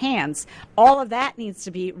in their hands. All of that needs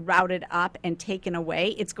to be routed up and taken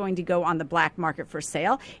away. It's going to go on the black market for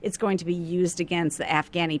sale. It's going to be used against the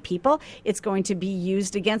Afghani people. It's going to be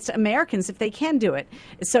used against Americans if they can do it.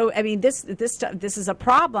 So, I mean, this is a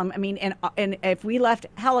problem. I mean, and if we left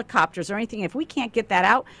helicopters or anything, if we can't get that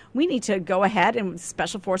out, we need to go ahead, and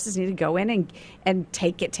special forces need to go in and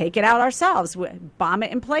take it out ourselves, bomb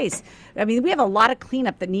it in place. I mean, we have a lot of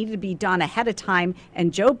cleanup that needed to be done ahead of time,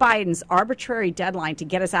 and Joe Biden's arbitrary deadline to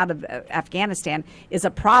get us out of Afghanistan is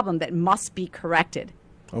a problem that must be corrected.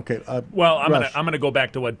 Okay. Well, I'm going to go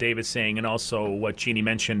back to what Dave is saying, and also what Jeannie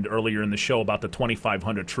mentioned earlier in the show about the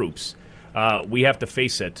 2,500 troops. We have to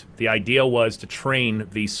face it. The idea was to train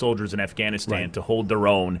these soldiers in Afghanistan to hold their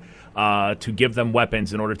own, to give them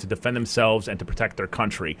weapons in order to defend themselves and to protect their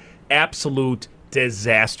country. Absolute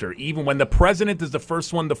disaster. Even when the president is the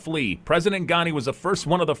first one to flee. President Ghani was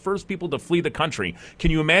one of the first people to flee the country.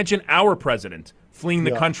 Can you imagine our president fleeing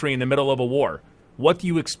the country in the middle of a war? What do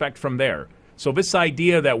you expect from there? So this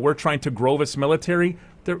idea that we're trying to grow this military,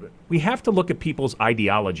 we have to look at people's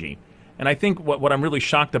ideology. And I think what I'm really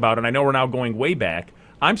shocked about, and I know we're now going way back,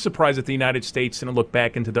 I'm surprised that the United States didn't look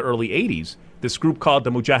back into the early 80s, this group called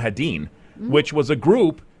the Mujahideen, which was a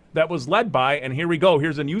group that was led by, and here we go,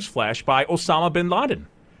 here's a news flash, by Osama bin Laden.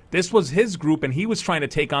 This was his group, and he was trying to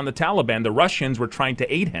take on the Taliban. The Russians were trying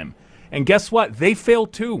to aid him. And guess what? They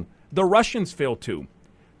failed too. The Russians failed too.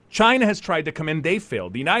 China has tried to come in. They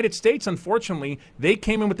failed. The United States, unfortunately, they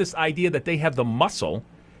came in with this idea that they have the muscle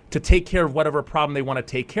to take care of whatever problem they want to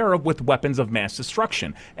take care of with weapons of mass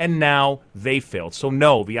destruction. And now they failed. So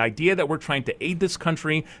no, the idea that we're trying to aid this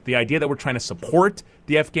country, the idea that we're trying to support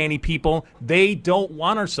the Afghani people, they don't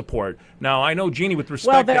want our support. Now, I know, Jeannie, with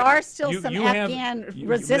respect... Well, there are still some Afghan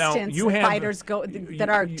resistance fighters that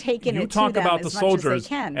are taking it to them about as the much soldiers, as they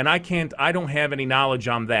can. And I don't have any knowledge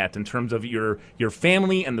on that in terms of your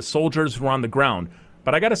family and the soldiers who are on the ground.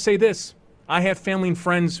 But I got to say this. I have family and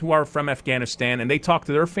friends who are from Afghanistan, and they talk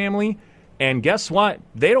to their family, and guess what?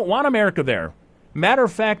 They don't want America there. Matter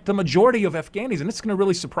of fact, the majority of Afghanis, and this is going to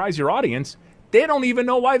really surprise your audience, they don't even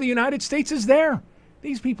know why the United States is there.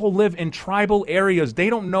 These people live in tribal areas. They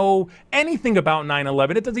don't know anything about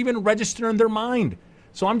 9/11. It doesn't even register in their mind.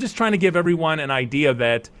 So I'm just trying to give everyone an idea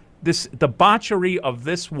that the debauchery of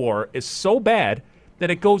this war is so bad that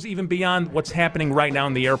it goes even beyond what's happening right now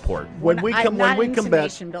in the airport. When we come back,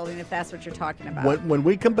 building, if that's what you're talking about. When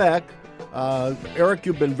we come back, Eric,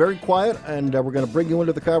 you've been very quiet, and we're going to bring you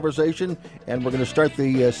into the conversation, and we're going to start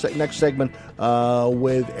the next segment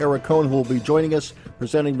with Eric Cohn, who will be joining us,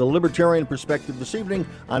 presenting the Libertarian Perspective this evening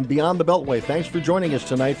on Beyond the Beltway. Thanks for joining us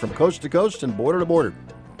tonight from coast to coast and border to border.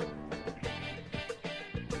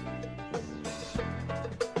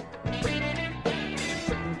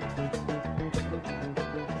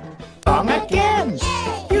 Song again.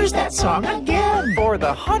 Here's that song again. For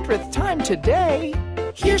the 100th time today.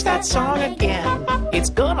 Here's that song again. It's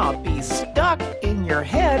gonna be stuck in your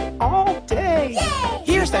head all day.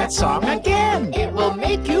 Here's that song again. It will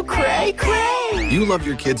make you cray, cray. You love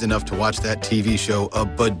your kids enough to watch that TV show a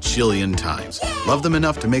bajillion times. Love them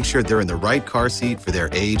enough to make sure they're in the right car seat for their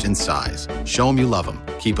age and size. Show them you love them.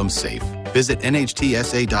 Keep them safe. Visit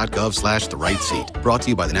nhtsa.gov/the-right-seat. Brought to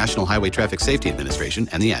you by the National Highway Traffic Safety Administration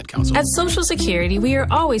and the Ad Council. At Social Security, we are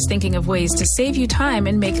always thinking of ways to save you time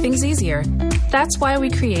and make things easier. That's why we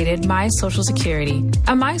created My Social Security.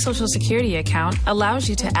 A My Social Security account allows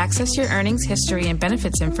you to access your earnings history and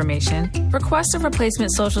benefits information, request a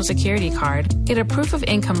replacement Social Security card, get a proof of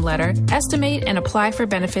income letter, estimate and apply for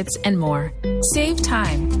benefits, and more. Save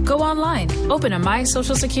time. Go online. Open a My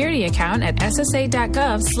Social Security account at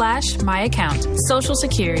ssa.gov/myaccount. Social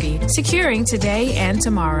Security. Securing today and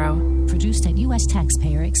tomorrow. Produced at U.S.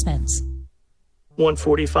 taxpayer expense.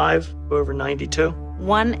 145 over 92.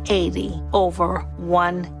 180 over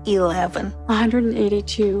 111.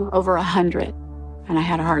 182 over 100. And I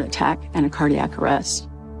had a heart attack and a cardiac arrest.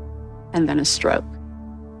 And then a stroke.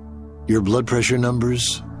 Your blood pressure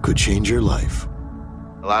numbers could change your life.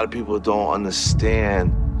 A lot of people don't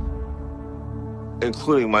understand,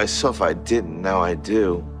 including myself. I didn't, now I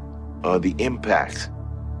do, the impact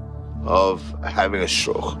of having a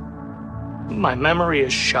stroke. My memory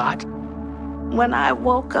is shot. When I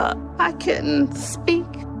woke up, I couldn't speak.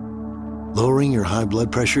 Lowering your high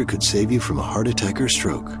blood pressure could save you from a heart attack or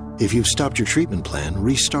stroke. If you've stopped your treatment plan,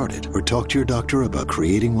 restart it or talk to your doctor about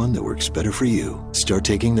creating one that works better for you. Start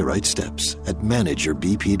taking the right steps at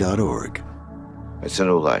manageyourbp.org. It's a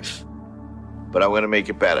new life, but I'm going to make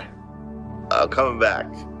it better. Coming back.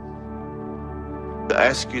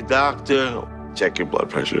 Ask your doctor, check your blood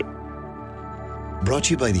pressure. Brought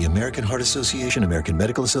to you by the American Heart Association, American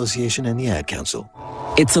Medical Association, and the Ad Council.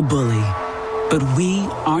 It's a bully, but we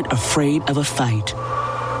aren't afraid of a fight.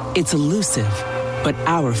 It's elusive, but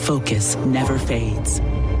our focus never fades.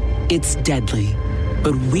 It's deadly,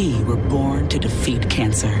 but we were born to defeat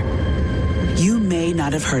cancer. You may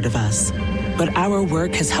not have heard of us, but our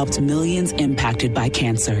work has helped millions impacted by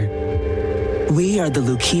cancer. We are the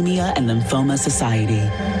Leukemia and Lymphoma Society.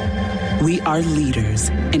 We are leaders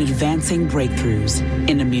in advancing breakthroughs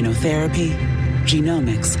in immunotherapy,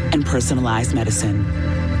 genomics, and personalized medicine.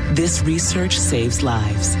 This research saves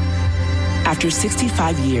lives. After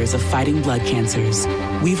 65 years of fighting blood cancers,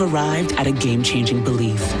 we've arrived at a game-changing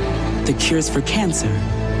belief. The cures for cancer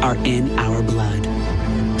are in our blood.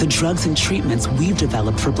 The drugs and treatments we've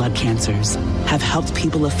developed for blood cancers have helped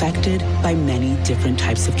people affected by many different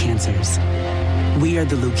types of cancers. We are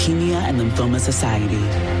the Leukemia and Lymphoma Society.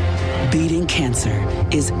 Beating cancer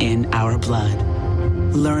is in our blood.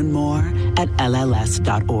 Learn more at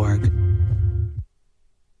LLS.org.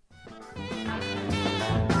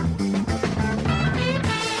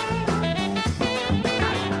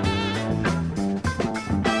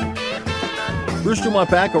 Bruce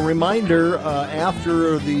Dumont back. A reminder,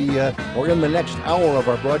 after the, or in the next hour of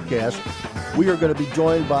our broadcast, we are going to be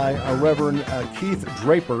joined by Reverend Keith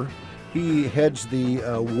Draper. He heads the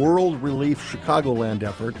World Relief Chicagoland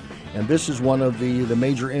effort, and this is one of the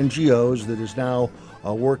major NGOs that is now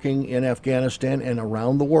working in Afghanistan and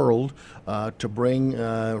around the world to bring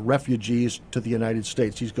refugees to the United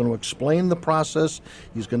States. He's going to explain the process.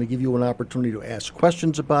 He's going to give you an opportunity to ask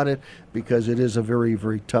questions about it because it is a very,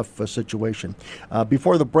 very tough situation.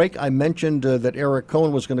 Before the break, I mentioned that Eric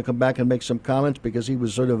Cohen was going to come back and make some comments because he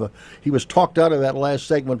was he was talked out of that last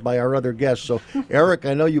segment by our other guests. So, Eric,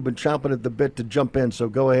 I know you've been chomping at the bit to jump in, so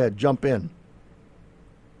go ahead, jump in.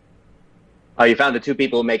 You found the two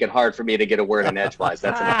people who make it hard for me to get a word in edgewise.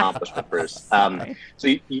 That's an accomplishment, Bruce.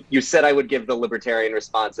 So you said I would give the libertarian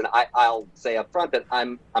response, and I'll say up front that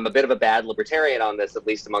I'm a bit of a bad libertarian on this, at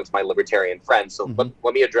least amongst my libertarian friends. So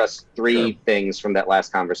let me address three things from that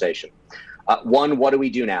last conversation. One, what do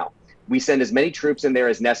we do now? We send as many troops in there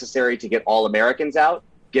as necessary to get all Americans out,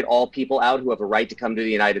 get all people out who have a right to come to the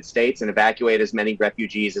United States, and evacuate as many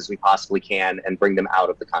refugees as we possibly can and bring them out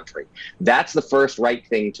of the country. That's the first right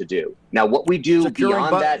thing to do. Now, what we do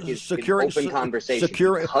beyond that is an open conversation.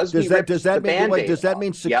 Does that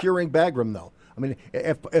mean securing Bagram, though? I mean,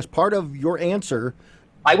 as part of your answer,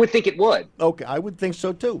 I would think it would. Okay, I would think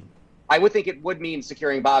so too. I would think it would mean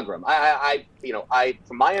securing Bagram.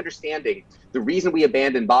 From my understanding, the reason we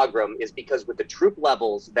abandoned Bagram is because with the troop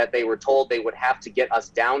levels that they were told they would have to get us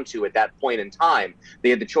down to at that point in time, they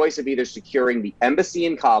had the choice of either securing the embassy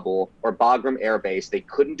in Kabul or Bagram Air Base. They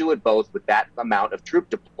couldn't do it both with that amount of troop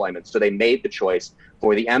deployment, so they made the choice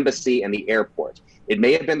for the embassy and the airport. It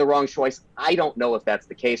may have been the wrong choice. I don't know if that's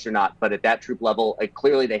the case or not, but at that troop level,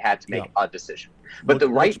 clearly they had to make a decision. But the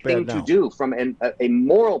right thing to do from a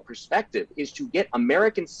moral perspective is to get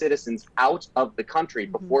American citizens out of the country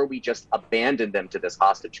before we just abandon them to this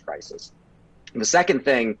hostage crisis. And the second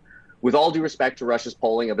thing, with all due respect to Rush's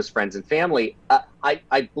polling of his friends and family,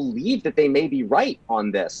 I believe that they may be right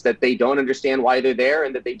on this, that they don't understand why they're there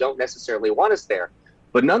and that they don't necessarily want us there.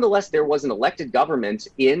 But nonetheless, there was an elected government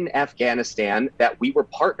in Afghanistan that we were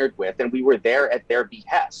partnered with, and we were there at their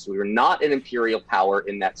behest. We were not an imperial power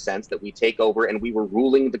in that sense that we take over and we were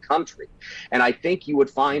ruling the country. And I think you would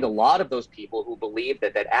find a lot of those people who believe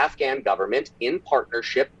that that Afghan government in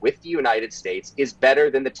partnership with the United States is better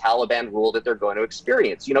than the Taliban rule that they're going to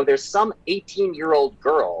experience. You know, there's some 18-year-old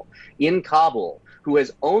girl in Kabul who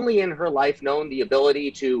has only in her life known the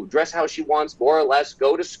ability to dress how she wants, more or less,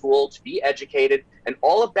 go to school, to be educated, and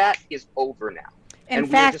all of that is over now. And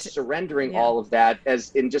we're just surrendering all of that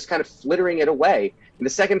as in just kind of flittering it away. And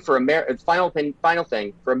the second, final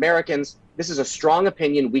thing, for Americans, this is a strong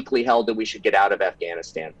opinion weakly held that we should get out of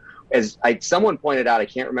Afghanistan. As someone pointed out, I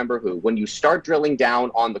can't remember who, when you start drilling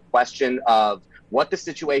down on the question of what the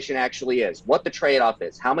situation actually is, what the trade-off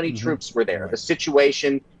is, how many troops were there, the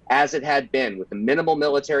situation as it had been with the minimal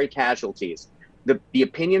military casualties, the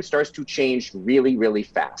opinion starts to change really, really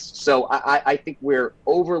fast. So I think we're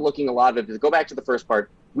overlooking a lot of it. To go back to the first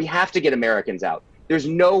part, we have to get Americans out. There's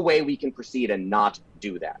no way we can proceed and not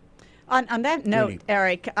do that. On that note,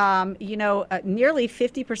 Eric, nearly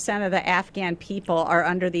 50% of the Afghan people are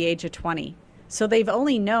under the age of 20. So they've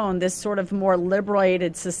only known this sort of more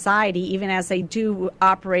liberated society, even as they do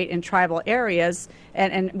operate in tribal areas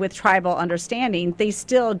and with tribal understanding. They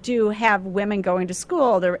still do have women going to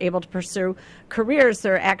school. They're able to pursue careers.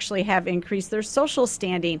 They actually have increased their social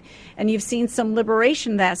standing. And you've seen some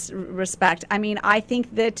liberation in that respect. I mean, I hope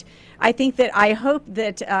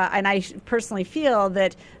that, and I personally feel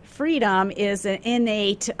that freedom is an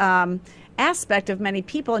innate aspect of many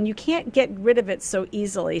people, and you can't get rid of it so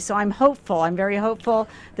easily. So I'm very hopeful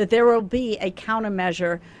that there will be a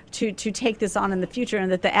countermeasure to take this on in the future,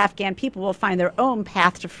 and that the Afghan people will find their own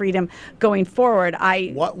path to freedom going forward.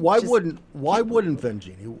 Why wouldn't then,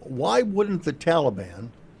 Jeannie? Why wouldn't the Taliban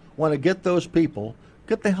want to get those people,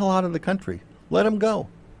 get the hell out of the country? Let them go.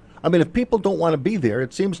 I mean, if people don't want to be there,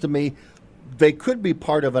 it seems to me they could be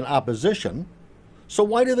part of an opposition. So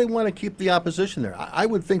why do they want to keep the opposition there? I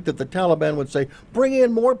would think that the Taliban would say, bring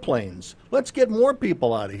in more planes. Let's get more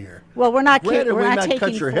people out of here. Well, we're not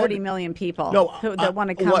taking 40 million people that want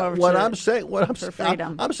to come over for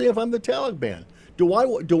freedom. I'm saying if I'm the Taliban, do I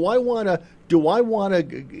want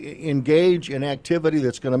to engage in activity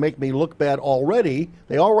that's going to make me look bad already?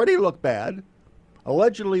 They already look bad.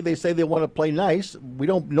 Allegedly, they say they want to play nice.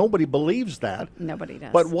 Nobody believes that. Nobody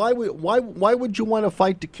does. But why would you want to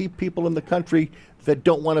fight to keep people in the country that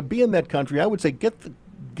don't want to be in that country? I would say get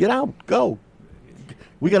out, go.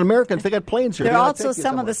 We got Americans. They got planes here. There are also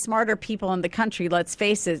some of the smarter people in the country. Let's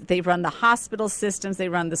face it. They run the hospital systems. They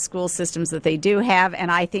run the school systems that they do have,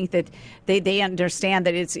 and I think that they understand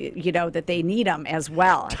that it's that they need them as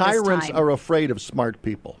well. Tyrants are afraid of smart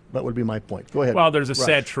people. That would be my point. Go ahead. Well, there's a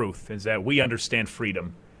sad truth is that we understand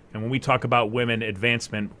freedom, and when we talk about women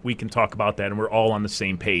advancement, we can talk about that, and we're all on the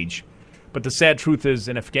same page. But the sad truth is,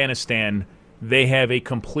 in Afghanistan, they have a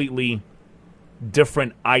completely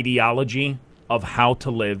different ideology of how to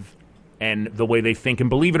live and the way they think. And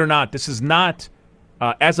believe it or not, this is not,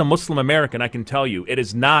 as a Muslim American, I can tell you, it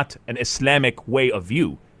is not an Islamic way of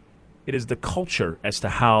view. It is the culture as to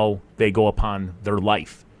how they go upon their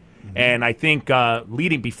life. Mm-hmm. And I think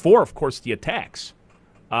leading before, of course, the attacks,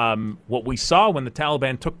 what we saw when the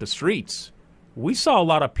Taliban took the streets, we saw a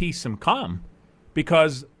lot of peace and calm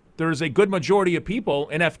because there's a good majority of people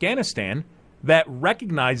in Afghanistan that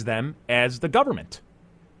recognize them as the government.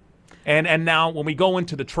 And now when we go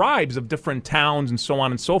into the tribes of different towns and so on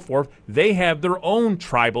and so forth, they have their own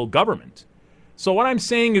tribal government. So what I'm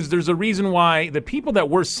saying is there's a reason why the people that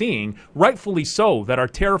we're seeing, rightfully so, that are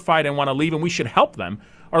terrified and want to leave and we should help them,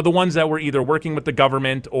 are the ones that were either working with the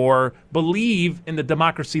government or believe in the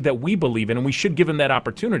democracy that we believe in, and we should give them that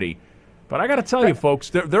opportunity. But I got to tell you, folks,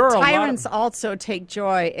 there are tyrants also take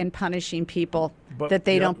joy in punishing people that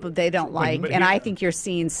they don't like, and I think you're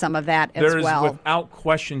seeing some of that as well. There's without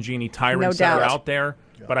question, Jeannie, tyrants that are out there.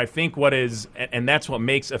 Yeah. But I think what is, and that's what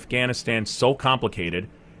makes Afghanistan so complicated.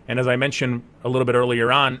 And as I mentioned a little bit earlier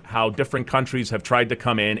on, how different countries have tried to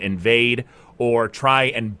come in, invade, or try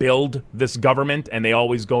and build this government, and they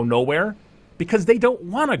always go nowhere because they don't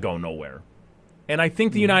want to go nowhere. And I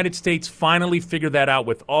think the United States finally figured that out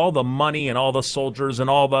with all the money and all the soldiers and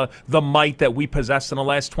all the might that we possessed in the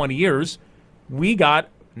last 20 years. We got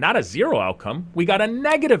not a zero outcome. We got a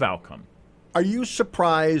negative outcome. Are you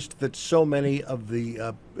surprised that so many of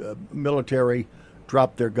the military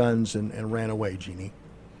dropped their guns and ran away, Jeannie?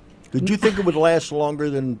 Did you think it would last longer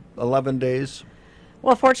than 11 days?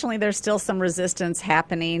 Well, fortunately, there's still some resistance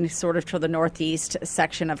happening sort of to the northeast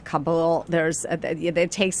section of Kabul.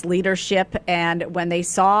 It takes leadership, and when they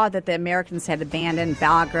saw that the Americans had abandoned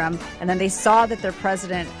Bagram, and then they saw that their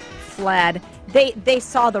president fled, they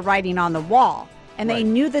saw the writing on the wall. And they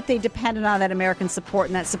knew that they depended on that American support,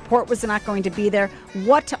 and that support was not going to be there.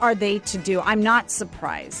 What are they to do? I'm not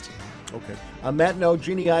surprised. Okay. On that note,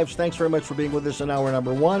 Jeannie Ives, thanks very much for being with us in hour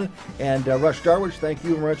number 1. And Rush Darwish, thank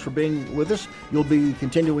you very much for being with us. You'll be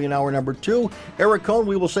continuing in hour number 2. Eric Cohn,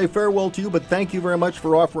 we will say farewell to you, but thank you very much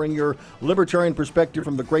for offering your libertarian perspective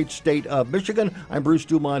from the great state of Michigan. I'm Bruce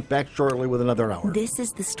Dumont, back shortly with another hour. This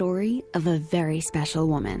is the story of a very special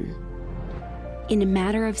woman. In a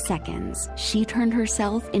matter of seconds, she turned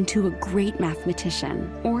herself into a great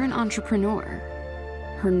mathematician or an entrepreneur.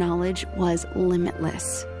 Her knowledge was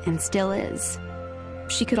limitless, and still is.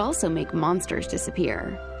 She could also make monsters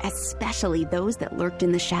disappear, especially those that lurked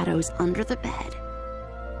in the shadows under the bed.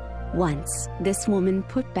 Once, this woman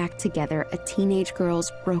put back together a teenage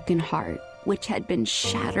girl's broken heart, which had been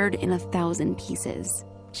shattered in 1,000 pieces,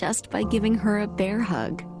 just by giving her a bear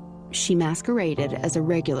hug. She masqueraded as a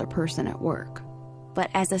regular person at work,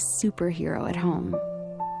 but as a superhero at home.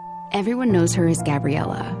 Everyone knows her as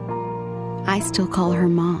Gabriella. I still call her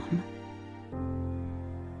Mom.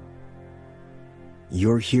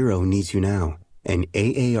 Your hero needs you now, and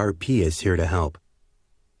AARP is here to help.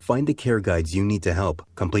 Find the care guides you need to help,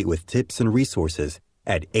 complete with tips and resources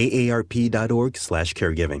at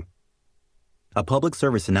aarp.org/caregiving. A public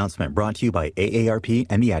service announcement brought to you by AARP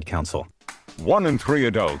and the Ad Council. 1 in 3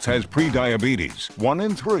 adults has prediabetes. 1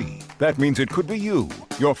 in 3. That means it could be you,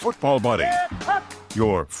 your football buddy,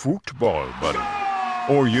 your football buddy,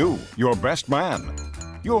 or you, your best man,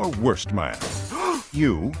 your worst man,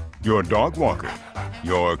 you, your dog walker,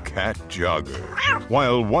 your cat jogger.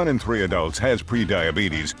 While 1 in 3 adults has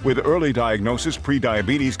prediabetes, with early diagnosis,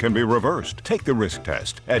 prediabetes can be reversed. Take the risk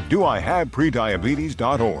test at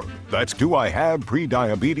doihaveprediabetes.org. That's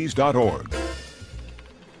doihaveprediabetes.org.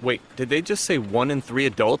 Wait, did they just say 1 in 3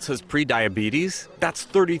 adults has prediabetes? That's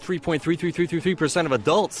 33.3333% of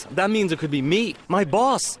adults. That means it could be me, my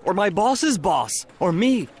boss, or my boss's boss, or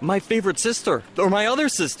me, my favorite sister, or my other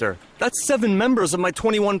sister. That's 7 members of my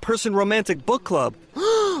 21-person romantic book club.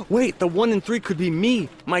 Wait, the 1 in 3 could be me,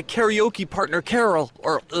 my karaoke partner Carol,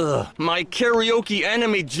 or my karaoke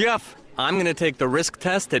enemy Jeff. I'm gonna take the risk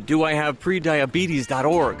test at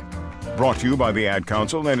doihaveprediabetes.org. Brought to you by the Ad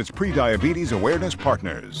Council and its Prediabetes Awareness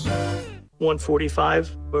Partners.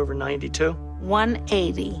 145 over 92.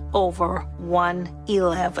 180 over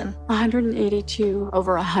 111. 182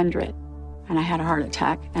 over 100. And I had a heart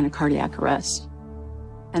attack and a cardiac arrest.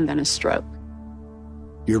 And then a stroke.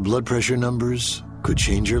 Your blood pressure numbers could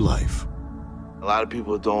change your life. A lot of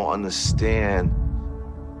people don't understand,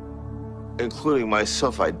 including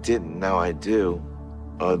myself. I didn't, now I do,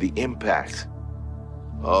 the impact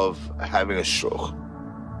of having a stroke.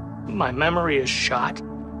 My memory is shot.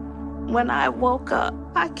 When I woke up,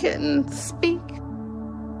 I couldn't speak.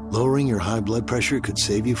 Lowering your high blood pressure could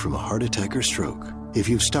save you from a heart attack or stroke. If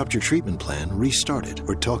you've stopped your treatment plan, restart it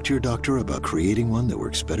or talk to your doctor about creating one that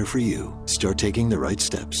works better for you. Start taking the right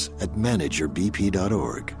steps at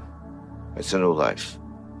manageyourbp.org. It's a new life,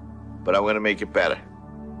 but I'm going to make it better.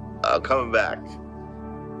 I'm coming back.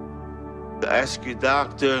 Ask your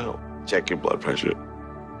doctor, check your blood pressure.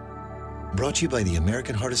 Brought to you by the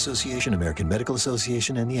American Heart Association, American Medical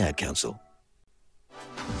Association, and the Ad Council.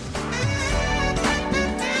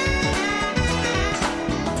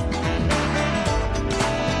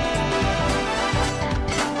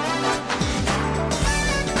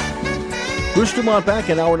 Bruce Dumont back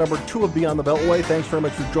in hour number 2 of Beyond the Beltway. Thanks very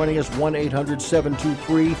much for joining us.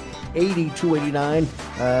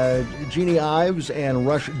 1-800-723-8289. Jeannie Ives and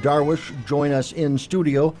Rush Darwish join us in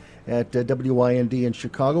studio at WIND in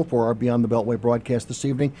Chicago for our Beyond the Beltway broadcast this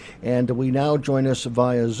evening. And we now join us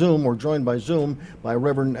via Zoom. We're joined by Zoom by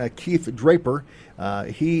Reverend Keith Draper.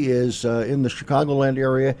 He is in the Chicagoland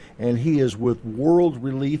area, and he is with World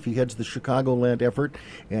Relief. He heads the Chicagoland effort,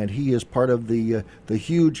 and he is part of the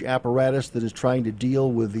huge apparatus that is trying to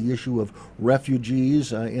deal with the issue of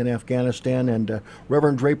refugees in Afghanistan. And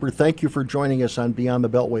Reverend Draper, thank you for joining us on Beyond the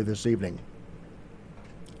Beltway this evening.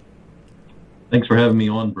 Thanks for having me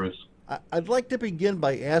on, Bruce. I'd like to begin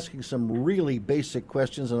by asking some really basic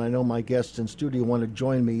questions, and I know my guests in studio want to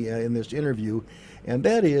join me in this interview, and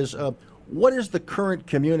that is, what is the current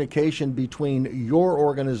communication between your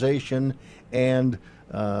organization and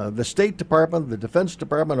the State Department, the Defense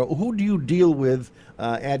Department, or who do you deal with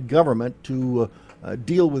at government to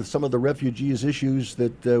deal with some of the refugees issues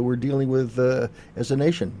that we're dealing with as a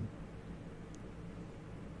nation?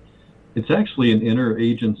 It's actually an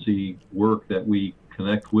interagency work that we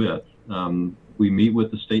connect with. We meet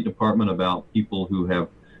with the State Department about people who have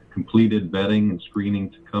completed vetting and screening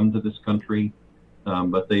to come to this country,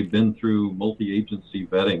 but they've been through multi-agency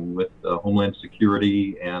vetting with Homeland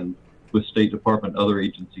Security and with State Department, other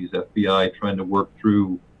agencies, FBI, trying to work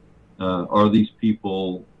through, are these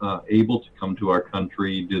people able to come to our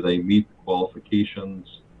country? Do they meet the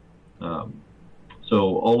qualifications?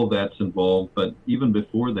 So all of that's involved, but even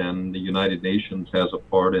before then, the United Nations has a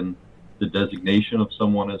part in the designation of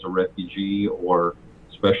someone as a refugee or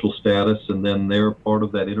special status, and then they're part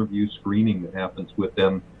of that interview screening that happens with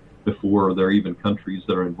them before there are even countries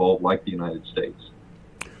that are involved like the United States.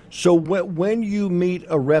 So when you meet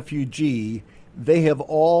a refugee, they have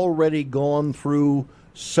already gone through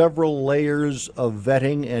several layers of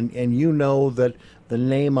vetting, and you know that the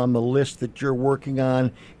name on the list that you're working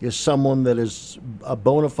on is someone that is a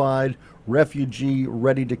bona fide refugee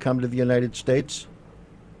ready to come to the United States?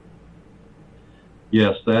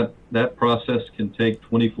 Yes, that process can take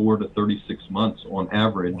 24 to 36 months on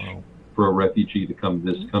average for a refugee to come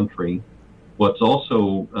to this country. What's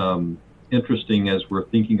also interesting as we're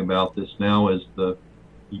thinking about this now is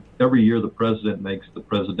every year the president makes the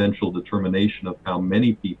presidential determination of how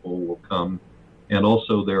many people will come, and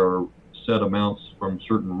also there are set amounts from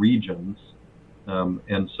certain regions.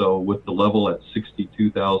 And so with the level at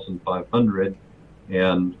 62,500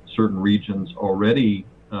 and certain regions already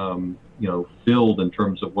filled in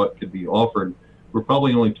terms of what could be offered, we're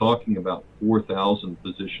probably only talking about 4,000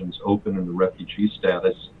 positions open in the refugee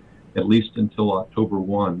status, at least until October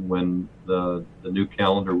 1, when the new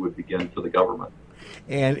calendar would begin for the government.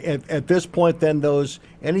 And at this point, then,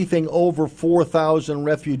 anything over 4,000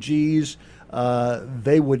 refugees,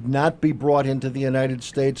 they would not be brought into the United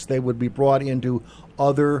States. They would be brought into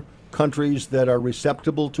other countries that are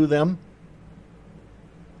receptible to them?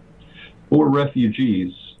 For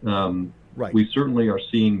refugees, right. We certainly are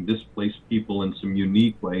seeing displaced people in some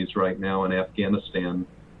unique ways right now in Afghanistan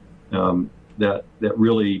that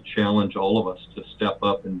really challenge all of us to step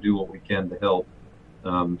up and do what we can to help.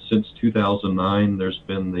 Since 2009, there's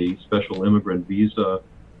been the special immigrant visa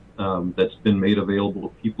that's been made available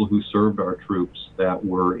to people who served our troops that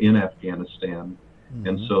were in Afghanistan. Mm-hmm.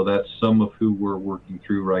 And so that's some of who we're working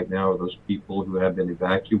through right now, are those people who have been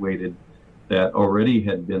evacuated that already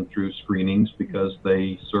had been through screenings because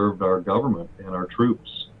they served our government and our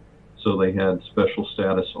troops. So they had special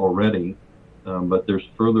status already, but there's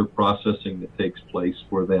further processing that takes place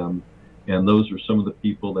for them. And those are some of the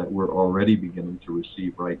people that we're already beginning to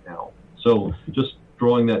receive right now. So just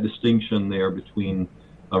drawing that distinction there between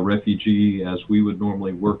a refugee, as we would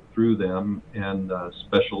normally work through them, and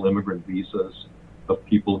special immigrant visas of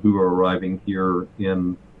people who are arriving here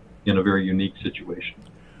in a very unique situation.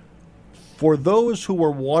 For those who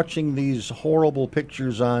are watching these horrible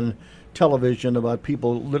pictures on television about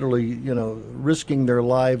people literally, risking their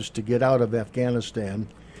lives to get out of Afghanistan,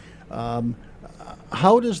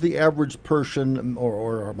 how does the average person,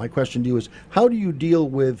 or my question to you is, how do you deal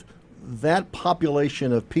with that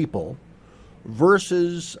population of people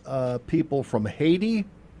versus people from Haiti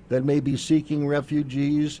that may be seeking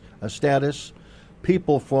refugees status,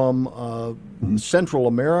 people from Central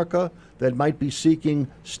America that might be seeking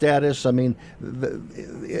status? I mean,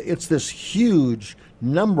 it's this huge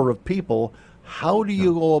number of people. How do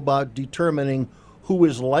you go about determining who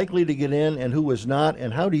is likely to get in and who is not,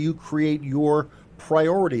 and how do you create your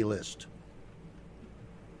priority list?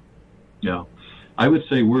 Yeah, I would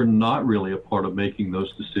say we're not really a part of making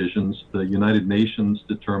those decisions. The United Nations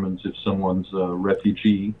determines if someone's a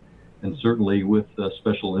refugee, and certainly with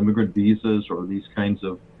special immigrant visas or these kinds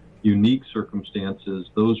of unique circumstances,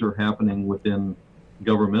 those are happening within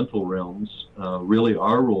governmental realms. Really,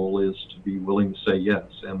 our role is to be willing to say yes,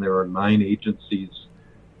 and there are 9 agencies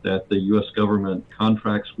that the U.S. government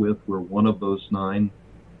contracts with. We're one of those 9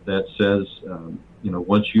 that says,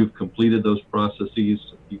 once you've completed those processes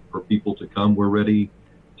for people to come, we're ready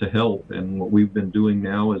to help. And what we've been doing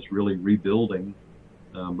now is really rebuilding.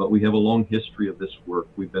 But we have a long history of this work.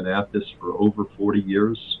 We've been at this for over 40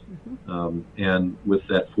 years. Mm-hmm. And with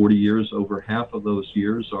that 40 years, over half of those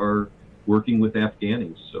years are working with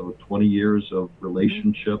Afghanis. So 20 years of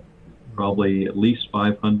relationship, probably at least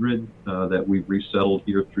 500 that we've resettled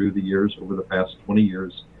here through the years, over the past 20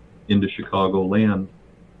 years into Chicagoland.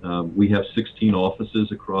 We have 16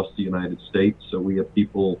 offices across the United States. So we have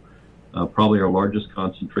people, probably our largest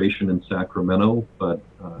concentration in Sacramento, but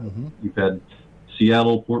you've had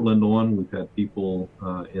Seattle, Portland on. We've had people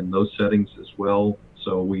in those settings as well.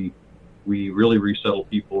 So we really resettle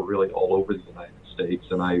people really all over the United States,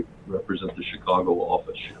 and I represent the Chicago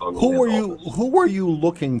office. Who are you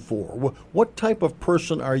looking for? What type of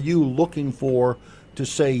person are you looking for to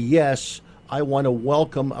say, yes, I want to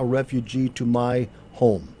welcome a refugee to my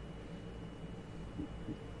home?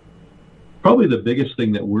 Probably the biggest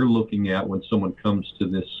thing that we're looking at when someone comes to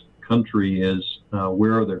this country is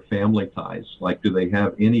where are their family ties? Like, do they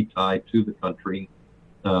have any tie to the country?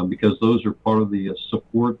 Because those are part of the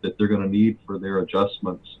support that they're going to need for their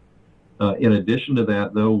adjustments. In addition to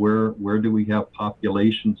that, though, where do we have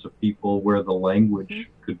populations of people where the language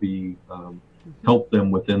could be help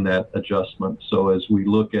them within that adjustment? So as we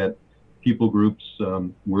look at people groups,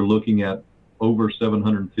 we're looking at over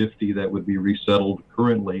 750 that would be resettled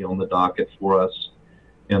currently on the docket for us.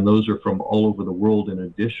 And those are from all over the world, in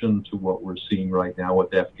addition to what we're seeing right now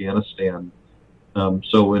with Afghanistan.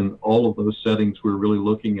 So in all of those settings, we're really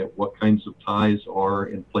looking at what kinds of ties are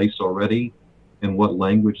in place already and what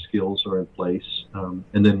language skills are in place.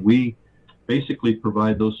 And then we basically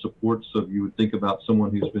provide those supports. So if you would think about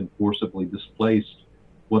someone who's been forcibly displaced,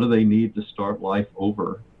 what do they need to start life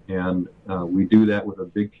over? And we do that with a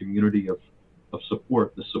big community of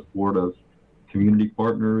support, the support of community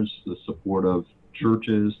partners, the support of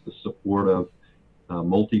churches, the support of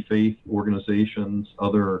multi-faith organizations,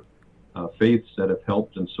 other faiths that have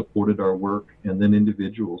helped and supported our work, and then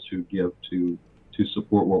individuals who give to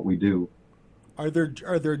support what we do. Are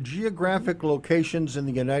there geographic locations in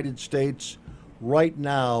the United States right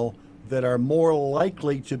now that are more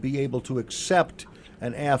likely to be able to accept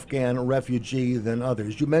an Afghan refugee than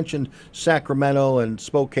others? You mentioned Sacramento and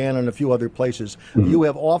Spokane and a few other places. Mm-hmm. You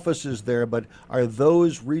have offices there, but are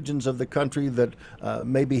those regions of the country that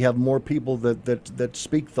maybe have more people that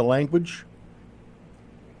speak the language?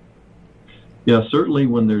 Yeah, certainly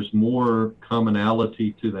when there's more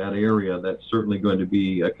commonality to that area, that's certainly going to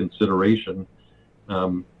be a consideration.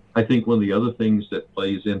 I think one of the other things that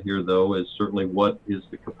plays in here, though, is certainly what is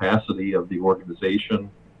the capacity of the organization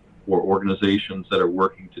or organizations that are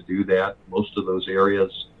working to do that. Most of those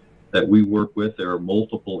areas that we work with, there are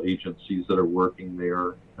multiple agencies that are working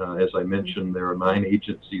there. As I mentioned, there are 9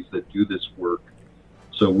 agencies that do this work.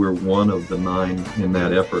 So we're one of the 9 in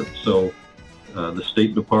that effort. So the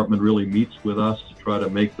State Department really meets with us to try to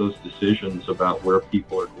make those decisions about where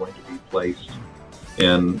people are going to be placed.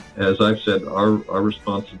 And as I've said, our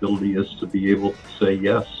responsibility is to be able to say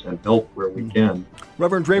yes and help where we can.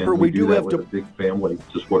 Reverend Draper, we do have with a big family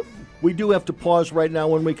to support. We do have to pause right now.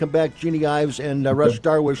 When we come back, Jeannie Ives and Russ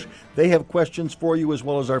Darwish, they have questions for you as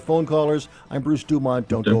well as our phone callers. I'm Bruce Dumont.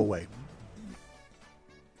 Don't go away.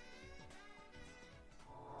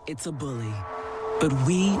 It's a bully, but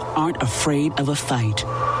we aren't afraid of a fight.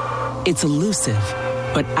 It's elusive,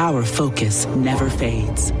 but our focus never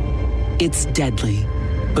fades. It's deadly,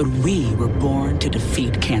 but we were born to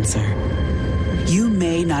defeat cancer. You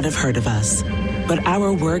may not have heard of us, but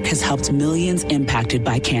our work has helped millions impacted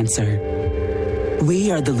by cancer.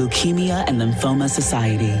 We are the Leukemia and Lymphoma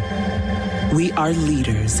Society. We are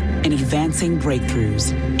leaders in advancing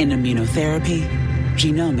breakthroughs in immunotherapy,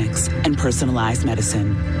 genomics, and personalized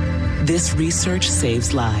medicine. This research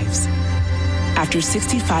saves lives. After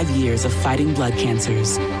 65 years of fighting blood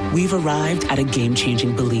cancers, we've arrived at a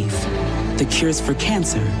game-changing belief. The cures for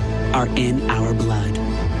cancer are in our blood.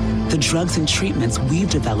 The drugs and treatments we've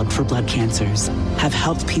developed for blood cancers have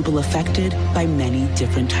helped people affected by many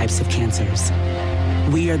different types of cancers.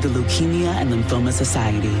 We are the Leukemia and Lymphoma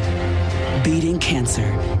Society. Beating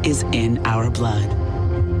cancer is in our blood.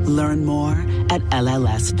 Learn more at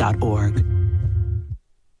LLS.org.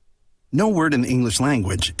 No word in the English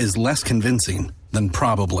language is less convincing than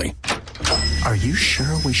probably. Are you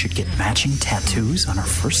sure we should get matching tattoos on our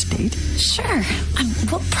first date? Sure.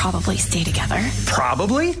 We'll probably stay together.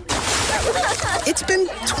 Probably? It's been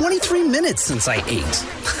 23 minutes since I ate.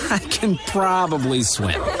 I can probably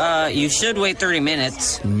swim. You should wait 30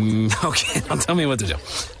 minutes. Okay, now tell me what to do.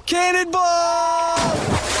 Cannonball!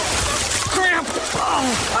 Cramp!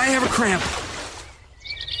 Oh, I have a cramp.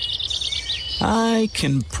 I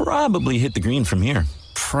can probably hit the green from here.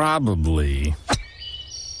 Probably.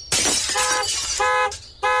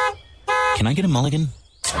 Can I get a mulligan?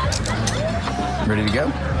 Ready to go?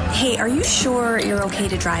 Hey, are you sure you're okay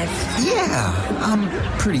to drive? Yeah, I'm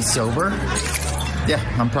pretty sober. Yeah,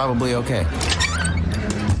 I'm probably okay.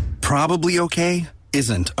 Probably okay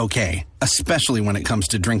isn't okay, especially when it comes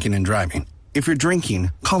to drinking and driving. If you're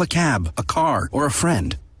drinking, call a cab, a car, or a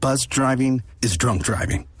friend. Buzzed driving is drunk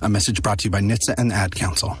driving. A message brought to you by NHTSA and Ad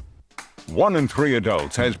Council. 1 in 3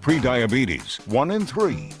 adults has prediabetes. 1 in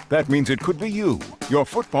 3. That means it could be you, your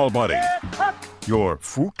football buddy, your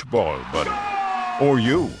football buddy, or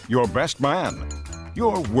you, your best man,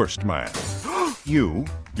 your worst man. You,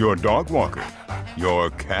 your dog walker, your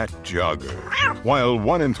cat jogger. While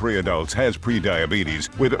 1 in 3 adults has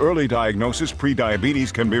prediabetes, with early diagnosis,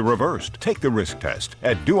 prediabetes can be reversed. Take the risk test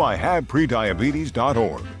at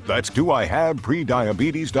doihaveprediabetes.org. That's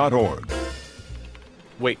doihaveprediabetes.org.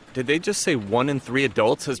 Wait, did they just say 1 in 3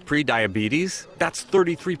 adults has prediabetes? That's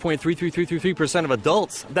 33.33333% of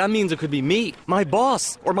adults. That means it could be me, my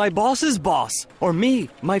boss, or my boss's boss, or me,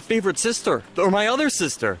 my favorite sister, or my other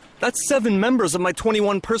sister. That's 7 members of my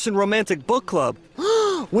 21-person romantic book club.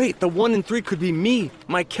 Wait, the 1 in 3 could be me,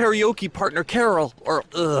 my karaoke partner Carol, or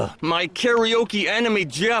my karaoke enemy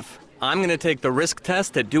Jeff. I'm gonna take the risk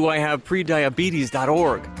test at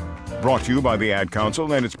doihaveprediabetes.org. Brought to you by the Ad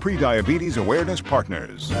Council and its Prediabetes Awareness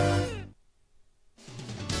Partners.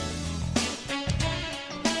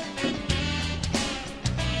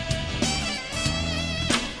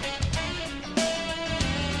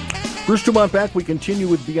 Bruce Dumont back. We continue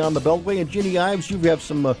with Beyond the Beltway. And Ginny Ives, you have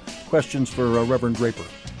some questions for Reverend Draper.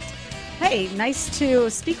 Hey, nice to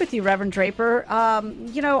speak with you, Reverend Draper.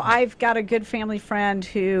 I've got a good family friend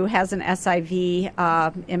who has an SIV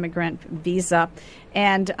immigrant visa,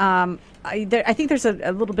 and I think there's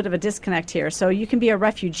a little bit of a disconnect here. So you can be a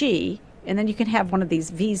refugee, and then you can have one of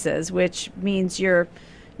these visas, which means you're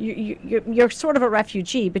sort of a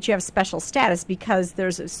refugee, but you have special status because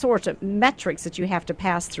there's a sort of metrics that you have to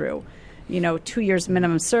pass through. 2 years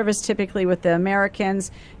minimum service typically with the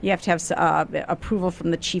Americans. You have to have approval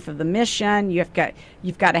from the chief of the mission. You've got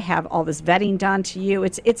to have all this vetting done to you.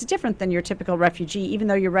 It's different than your typical refugee, even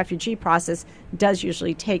though your refugee process does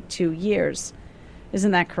usually take 2 years.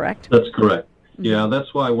 Isn't that correct? That's correct. Yeah,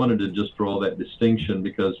 that's why I wanted to just draw that distinction,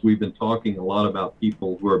 because we've been talking a lot about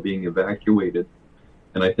people who are being evacuated.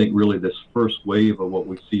 And I think really this first wave of what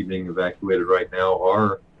we see being evacuated right now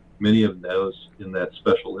are many of those in that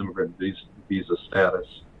special immigrant visa status.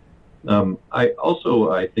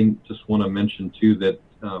 I think just want to mention too that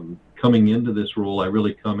coming into this role, I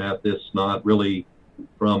really come at this not really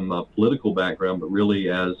from a political background, but really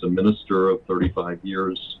as a minister of 35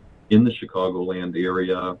 years in the Chicagoland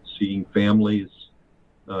area, seeing families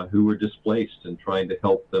who were displaced and trying to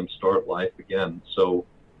help them start life again. So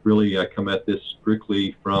really I come at this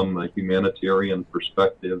strictly from a humanitarian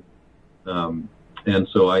perspective. And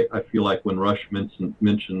so I feel like when Rush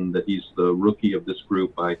mentioned that he's the rookie of this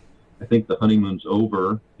group, I think the honeymoon's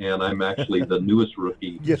over, and I'm actually the newest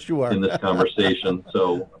rookie yes, you are. In this conversation.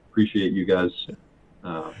 So appreciate you guys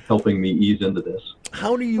helping me ease into this.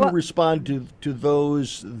 How do you respond to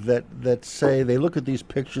those that say, they look at these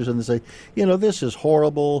pictures and they say, this is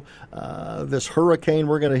horrible, this hurricane,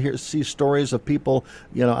 we're going to see stories of people,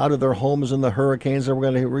 out of their homes in the hurricanes, and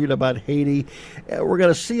we're going to read about Haiti. We're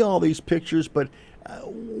going to see all these pictures, but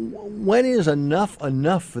when is enough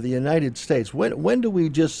for the United States? When do we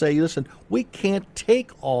just say, listen, we can't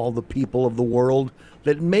take all the people of the world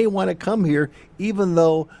that may want to come here, even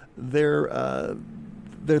though their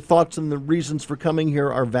thoughts and the reasons for coming here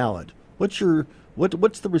are valid? What's the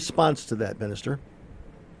response to that, Minister?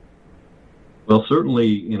 Well,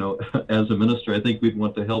 certainly, as a minister, I think we'd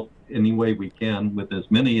want to help any way we can with as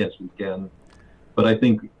many as we can. But I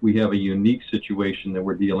think we have a unique situation that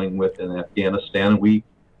we're dealing with in Afghanistan. We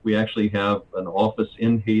actually have an office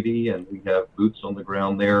in Haiti, and we have boots on the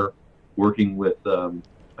ground there working with,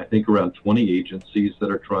 I think, around 20 agencies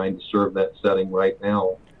that are trying to serve that setting right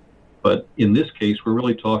now. But in this case, we're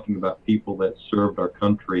really talking about people that served our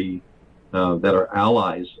country, that are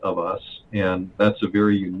allies of us. And that's a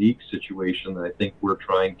very unique situation that I think we're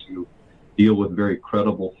trying to deal with, very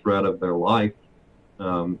credible threat of their life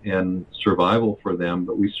and survival for them.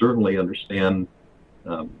 But we certainly understand,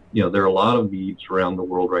 there are a lot of needs around the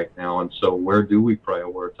world right now. And so where do we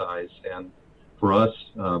prioritize? And for us,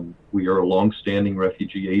 we are a longstanding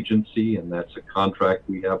refugee agency, and that's a contract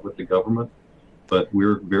we have with the government. But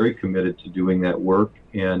we're very committed to doing that work,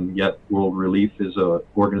 and yet World Relief is an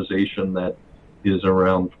organization that is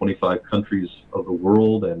around 25 countries of the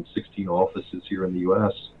world and 16 offices here in the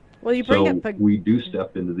U.S. Well, we do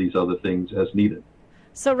step into these other things as needed.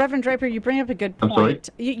 So, Reverend Draper, you bring up a good point. I'm sorry?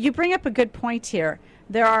 You bring up a good point here.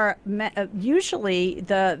 There are usually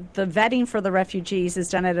the vetting for the refugees is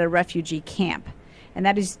done at a refugee camp, and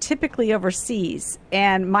that is typically overseas.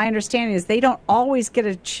 And my understanding is they don't always get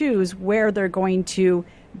to choose where they're going to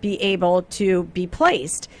be able to be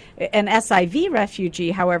placed. An SIV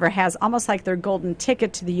refugee, however, has almost like their golden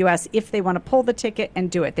ticket to the U.S. if they want to pull the ticket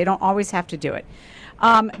and do it. They don't always have to do it.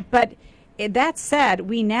 But that said,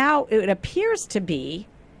 it appears to be,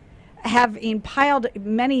 having piled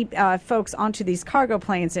many folks onto these cargo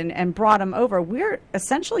planes and brought them over, we're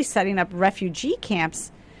essentially setting up refugee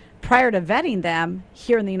camps prior to vetting them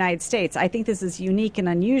here in the United States. I think this is unique and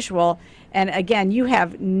unusual. And again, you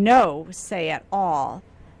have no say at all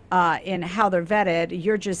in how they're vetted.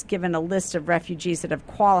 You're just given a list of refugees that have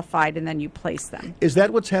qualified, and then you place them. Is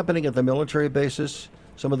that what's happening at the military bases?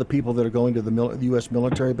 Some of the people that are going to the U.S.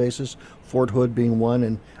 military bases, Fort Hood being one,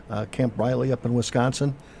 and Camp Riley up in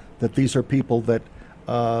Wisconsin, that these are people that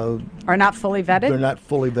are not fully vetted? They're not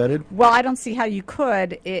fully vetted? Well, I don't see how you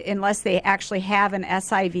could unless they actually have an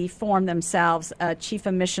SIV form themselves, a Chief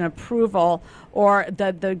of Mission Approval, or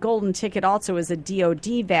the golden ticket also is a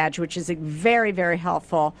DOD badge, which is very, very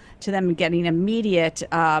helpful to them getting immediate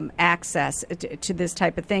access to this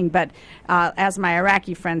type of thing. But as my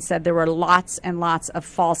Iraqi friend said, there were lots and lots of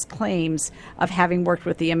false claims of having worked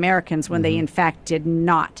with the Americans when they in fact did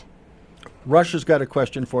not. Russia's got a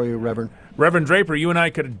question for you, Reverend. Reverend Draper, you and I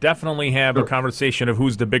could definitely have a conversation of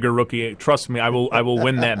who's the bigger rookie. Trust me, I will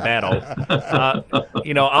win that battle.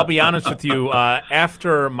 I'll be honest with you.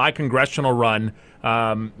 After my congressional run,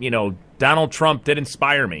 Donald Trump did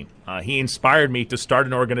inspire me. He inspired me to start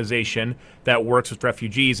an organization that works with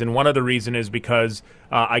refugees, and one of the reasons is because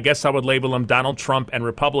I guess I would label them Donald Trump and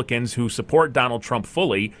Republicans who support Donald Trump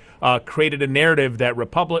fully created a narrative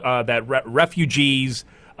that refugees.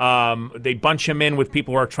 They bunch them in with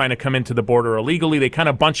people who are trying to come into the border illegally. They kind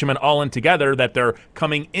of bunch them all in together that they're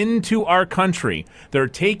coming into our country. They're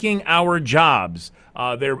taking our jobs.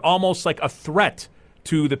 They're almost like a threat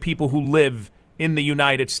to the people who live in the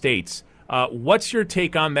United States. What's your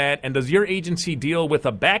take on that? And does your agency deal with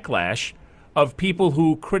a backlash of people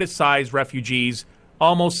who criticize refugees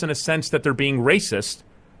almost in a sense that they're being racist,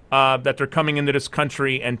 that they're coming into this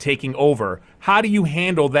country and taking over? How do you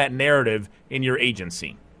handle that narrative in your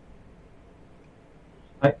agency?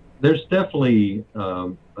 There's definitely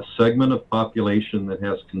a segment of population that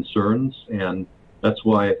has concerns, and that's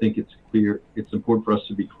why I think it's important for us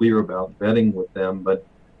to be clear about vetting with them. But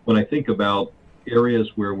when I think about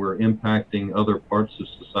areas where we're impacting other parts of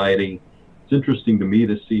society, it's interesting to me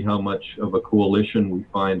to see how much of a coalition we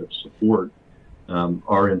find of support.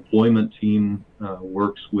 Our employment team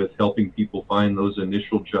works with helping people find those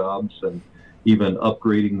initial jobs and even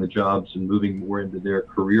upgrading the jobs and moving more into their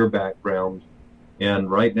career background.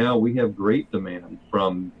 And right now we have great demand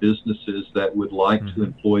from businesses that would like to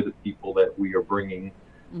employ the people that we are bringing.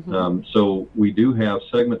 So we do have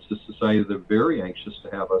segments of society that are very anxious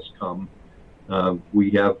to have us come.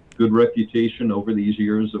 We have good reputation over these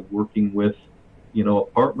years of working with,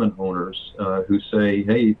 apartment owners who say,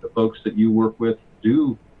 hey, the folks that you work with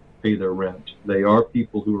do pay their rent. They are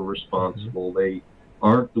people who are responsible. They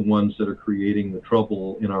aren't the ones that are creating the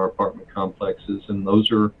trouble in our apartment complexes. And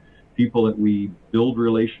those are people that we build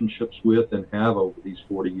relationships with and have over these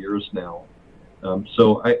 40 years now.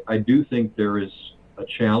 So I do think there is a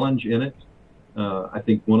challenge in it. I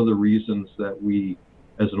think one of the reasons that we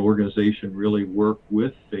as an organization really work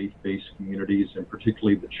with faith-based communities, and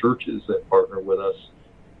particularly the churches that partner with us,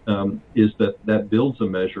 is that builds a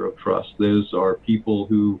measure of trust. Those are people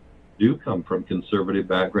who do come from conservative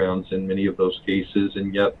backgrounds in many of those cases,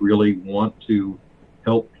 and yet really want to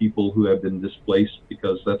help people who have been displaced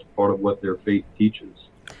because that's part of what their faith teaches.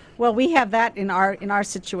 Well, we have that in our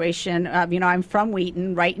situation. I'm from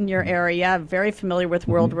Wheaton, right in your area, very familiar with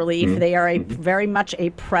World Relief. They are very much a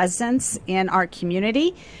presence in our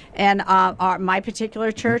community. And my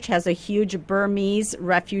particular church has a huge Burmese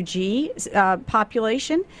refugee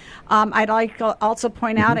population. I'd like to also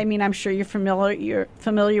point out, I'm sure you're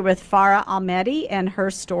familiar with Farah Ahmadi and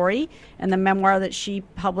her story and the memoir that she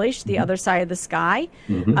published, The Other Side of the Sky,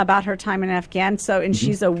 about her time in Afghan. And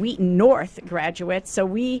she's a Wheaton North graduate. So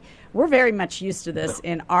we're very much used to this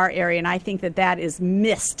in our area, and I think that is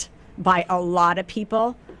missed by a lot of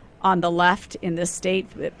people on the left in this state,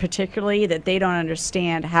 particularly, that they don't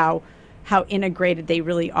understand how integrated they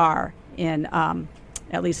really are in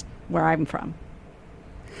at least where I'm from.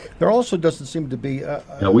 There also doesn't seem to be...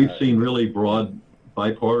 we've seen really broad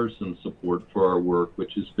bipartisan support for our work,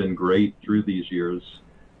 which has been great through these years.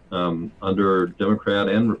 Under Democrat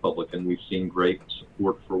and Republican, we've seen great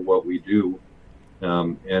support for what we do.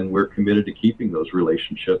 And we're committed to keeping those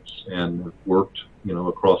relationships and have worked,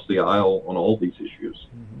 across the aisle on all these issues.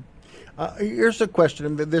 Here's a question,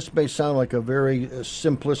 and this may sound like a very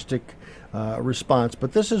simplistic response,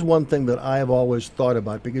 but this is one thing that I have always thought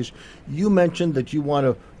about, because you mentioned that you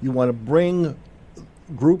want to bring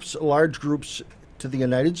large groups to the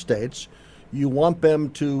United States. You want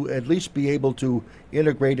them to at least be able to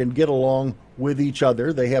integrate and get along with each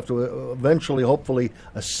other. They have to eventually, hopefully,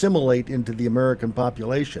 assimilate into the American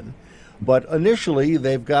population. But initially,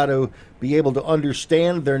 they've got to be able to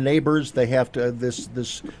understand their neighbors. They have to this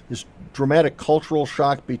dramatic cultural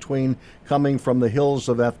shock between coming from the hills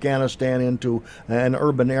of Afghanistan into an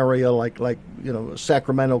urban area like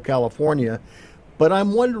Sacramento, California. But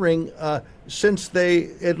I'm wondering, since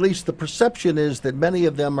at least the perception is that many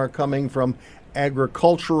of them are coming from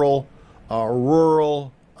agricultural,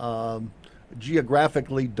 rural,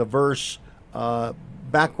 geographically diverse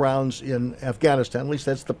backgrounds in Afghanistan. At least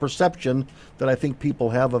that's the perception that I think people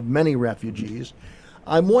have of many refugees.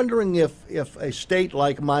 I'm wondering if a state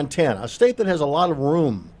like Montana, a state that has a lot of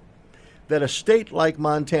room, that a state like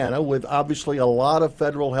Montana, with obviously a lot of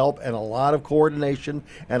federal help and a lot of coordination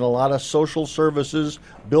and a lot of social services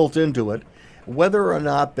built into it, whether or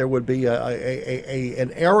not there would be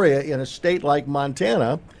an area in a state like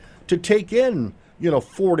Montana to take in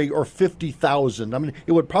 40 or 50,000. I mean,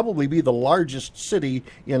 it would probably be the largest city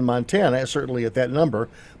in Montana, certainly at that number.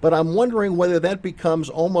 But I'm wondering whether that becomes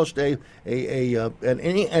almost an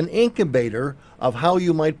incubator of how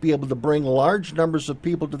you might be able to bring large numbers of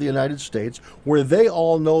people to the United States where they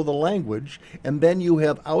all know the language, and then you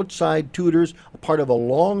have outside tutors, part of a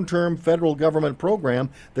long-term federal government program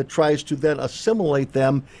that tries to then assimilate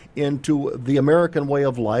them into the American way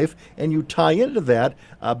of life, and you tie into that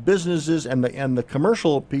businesses and the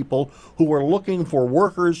commercial people who are looking for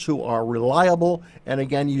workers who are reliable, and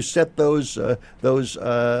again you set those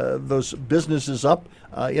businesses up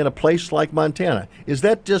in a place like Montana. Is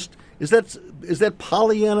that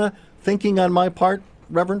Pollyanna thinking on my part,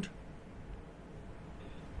 Reverend?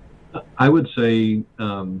 I would say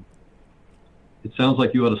it sounds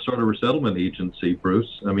like you ought to start a resettlement agency,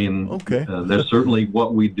 Bruce. I mean, okay. That's certainly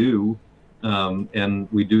what we do, and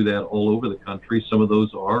we do that all over the country. Some of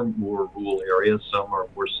those are more rural areas, some are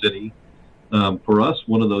more city. For us,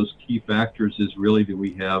 one of those key factors is really, do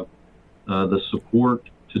we have the support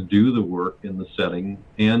to do the work in the setting,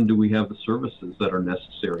 and do we have the services that are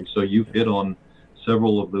necessary? So you've hit on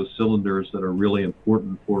several of those cylinders that are really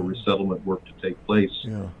important for resettlement work to take place.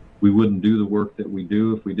 Yeah. We wouldn't do the work that we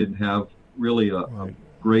do if we didn't have really a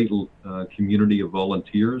great community of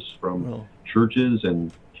volunteers from churches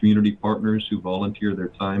and community partners who volunteer their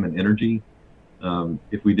time and energy.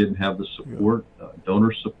 If we didn't have the support,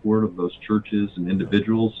 donor support of those churches and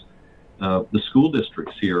individuals, the school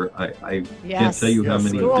districts here, I can't tell you how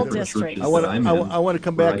many different churches I want to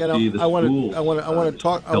come back and I want to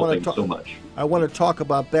talk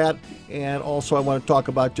about that, and also I want to talk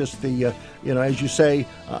about just the as you say,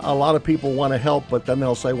 a lot of people want to help, but then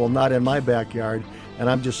they'll say, well, not in my backyard. And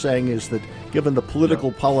I'm just saying is that given the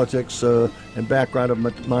political politics and background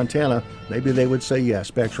of Montana, maybe they would say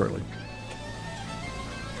yes. Back shortly.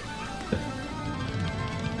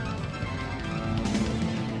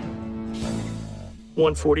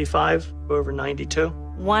 $145/92.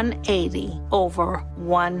 180 over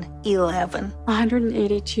 111.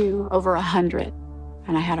 182 over 100.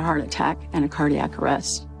 And I had a heart attack and a cardiac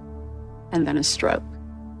arrest. And then a stroke.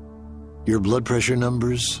 Your blood pressure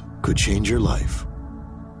numbers could change your life.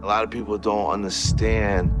 A lot of people don't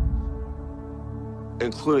understand,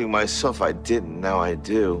 including myself. I didn't, now I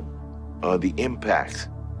do, the impact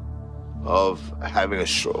of having a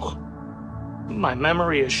stroke. My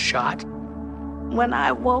memory is shot. When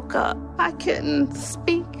I woke up, I couldn't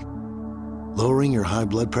speak. Lowering your high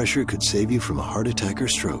blood pressure could save you from a heart attack or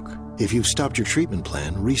stroke. If you've stopped your treatment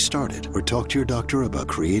plan, restart it or talk to your doctor about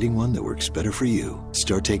creating one that works better for you.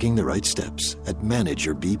 Start taking the right steps at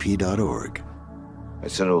manageyourbp.org.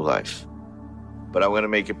 It's a new life, but I'm going to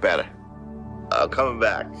make it better. I'm coming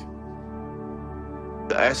back.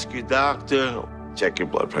 Ask your doctor, check your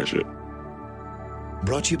blood pressure.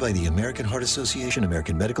 Brought to you by the American Heart Association,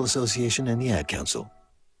 American Medical Association, and the Ad Council.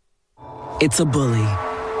 It's a bully,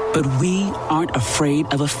 but we aren't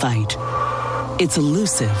afraid of a fight. It's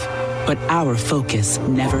elusive, but our focus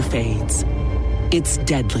never fades. It's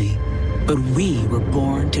deadly, but we were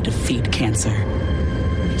born to defeat cancer.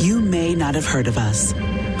 You may not have heard of us,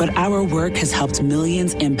 but our work has helped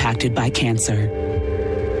millions impacted by cancer.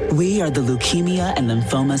 We are the Leukemia and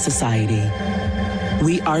Lymphoma Society.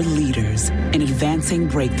 We are leaders in advancing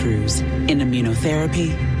breakthroughs in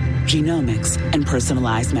immunotherapy, genomics, and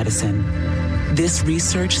personalized medicine. This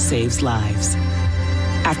research saves lives.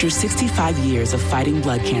 After 65 years of fighting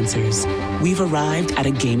blood cancers, we've arrived at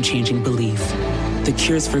a game-changing belief. The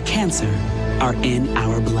cures for cancer are in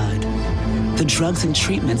our blood. The drugs and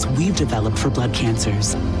treatments we've developed for blood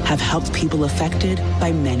cancers have helped people affected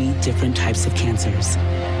by many different types of cancers.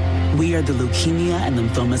 We are the Leukemia and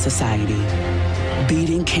Lymphoma Society.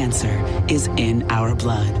 Beating cancer is in our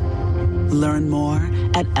blood. Learn more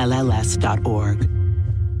at LLS.org.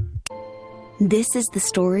 This is the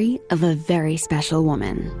story of a very special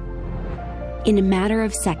woman. In a matter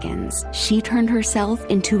of seconds, she turned herself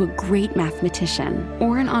into a great mathematician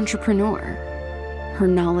or an entrepreneur. Her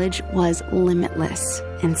knowledge was limitless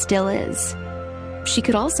and still is. She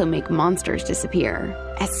could also make monsters disappear,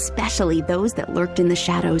 especially those that lurked in the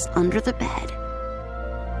shadows under the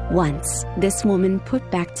bed. Once, this woman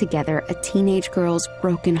put back together a teenage girl's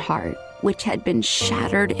broken heart, which had been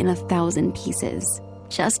shattered in 1,000 pieces,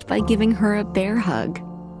 just by giving her a bear hug.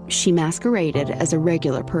 She masqueraded as a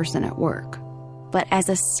regular person at work, but as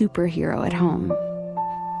a superhero at home.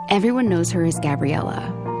 Everyone knows her as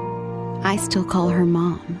Gabriella. I still call her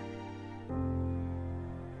Mom.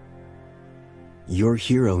 Your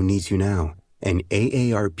hero needs you now, and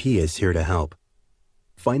AARP is here to help.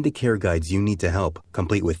 Find the care guides you need to help,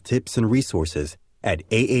 complete with tips and resources at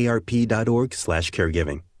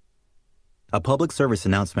aarp.org/caregiving. A public service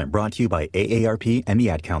announcement brought to you by AARP and the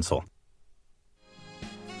Ad Council.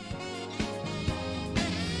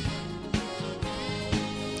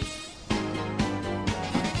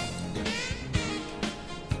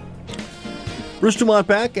 Bruce Dumont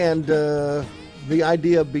back, and the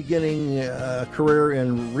idea of beginning a career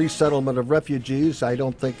in resettlement of refugees, I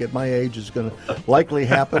don't think at my age is going to likely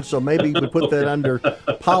happen, so maybe we put that under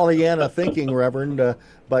Pollyanna thinking, Reverend.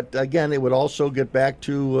 But again, it would also get back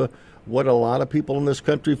to what a lot of people in this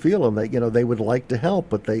country feel, and they would like to help,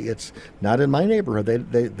 but it's not in my neighborhood.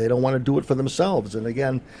 They don't want to do it for themselves. And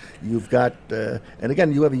again, you've got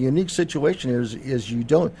you have a unique situation here. Is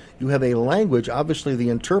you have a language. Obviously, the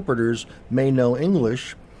interpreters may know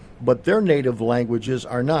English, but their native languages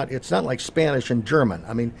are not. It's not like Spanish and German.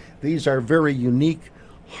 I mean, these are very unique,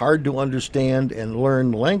 hard to understand and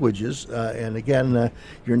learn languages, and again,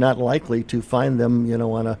 you're not likely to find them,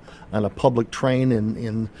 on a public train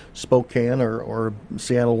in Spokane or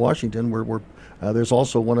Seattle, Washington, where there's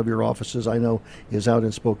also one of your offices I know is out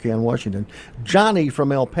in Spokane, Washington. Johnny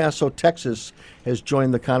from El Paso, Texas, has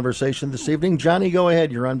joined the conversation this evening. Johnny, go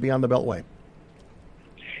ahead. You're on Beyond the Beltway.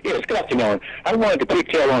 Yes, good afternoon. I wanted to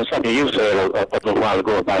pigtail on something you said a little while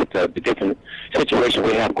ago about the different situations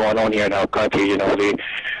we have going on here in our country. The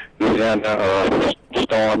Louisiana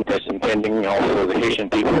storm that's impending, also the Haitian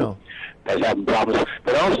people that's having problems.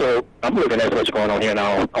 But also, I'm looking at what's going on here in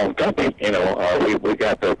our own country. We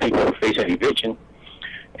got the people facing eviction,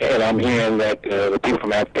 and I'm hearing that the people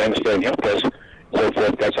from Afghanistan helped us. So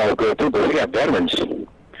that's all good too. But we got veterans.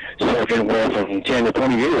 So anywhere from 10 to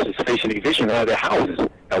 20 years is facing eviction out of their houses.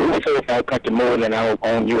 Now, we serve our country more than our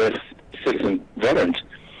own U.S. citizen veterans.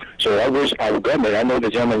 So I wish our government, I know the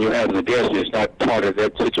gentleman you have in the desk is not part of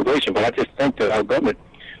that situation, but I just think that our government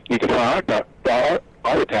needs to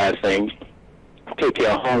prioritize things, take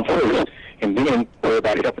care of home first, and then worry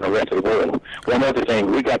about helping the rest of the world. One other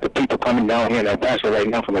thing, we got the people coming down here in El Paso right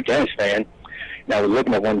now from Afghanistan. Now, I was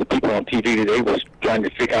looking at one of the people on TV today was trying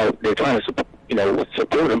to figure out, they're trying to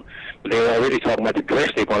support them, but they're already talking about the dress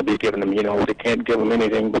they're going to be giving them. They can't give them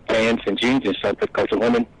anything but pants and jeans and stuff because the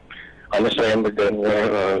women, I understand, but then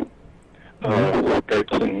wear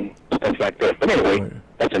skirts and stuff like that. But anyway,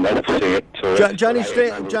 that's enough to say it. So Johnny, stay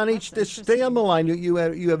on the line. You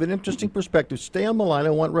have an interesting perspective. Stay on the line. I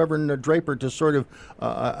want Reverend Draper to sort of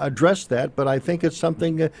address that, but I think it's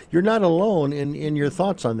something you're not alone in your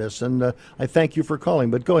thoughts on this, and I thank you for calling.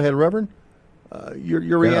 But go ahead, Reverend.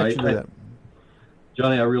 Your reaction to that.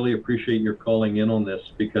 Johnny, I really appreciate your calling in on this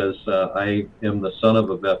because I am the son of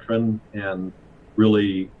a veteran and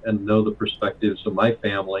really know the perspectives of my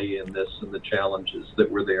family in this and the challenges that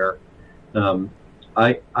were there.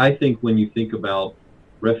 I think when you think about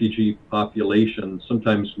refugee populations,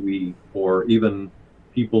 sometimes or even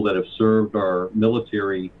people that have served our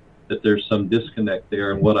military, that there's some disconnect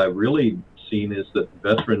there. And what I've really seen is that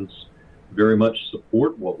veterans very much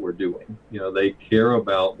support what we're doing. They care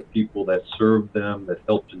about the people that served them, that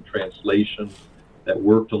helped in translation, that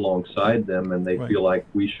worked alongside them, and they feel like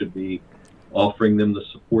we should be offering them the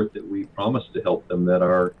support that we promised to help them, that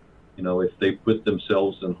are, if they put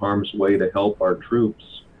themselves in harm's way to help our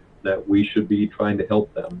troops, that we should be trying to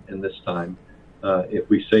help them in this time. If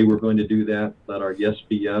we say we're going to do that, let our yes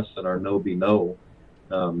be yes and our no be no.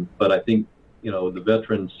 But I think, the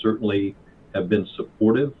veterans certainly have been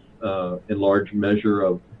supportive in large measure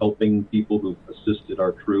of helping people who've assisted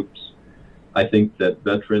our troops. I think that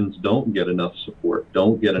veterans don't get enough support,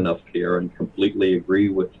 don't get enough care, and completely agree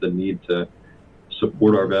with the need to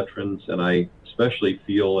support our veterans. And I especially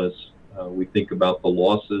feel as we think about the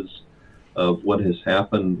losses of what has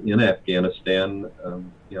happened in Afghanistan,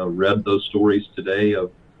 read those stories today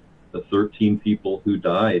of the 13 people who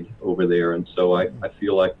died over there. And so I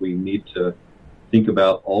feel like we need to think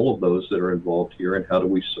about all of those that are involved here and how do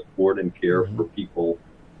we support and care for people.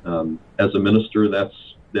 As a minister, that's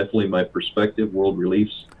definitely my perspective. World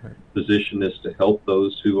Relief's position is to help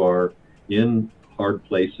those who are in hard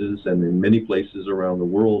places, and in many places around the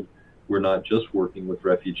world, we're not just working with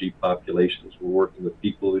refugee populations. We're working with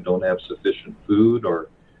people who don't have sufficient food or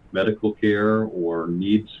medical care or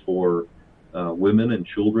needs for women and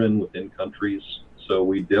children within countries. So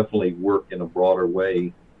we definitely work in a broader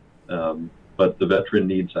way. But the veteran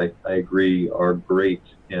needs, I agree, are great.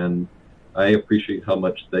 And I appreciate how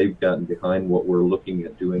much they've gotten behind what we're looking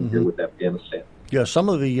at doing here with Afghanistan. Yeah, some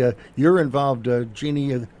of the, you're involved,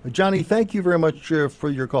 Jeannie. Johnny, thank you very much for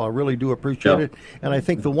your call. I really do appreciate it. And I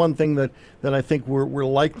think the one thing that I think we're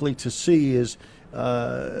likely to see is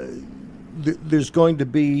there's going to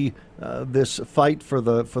be this fight for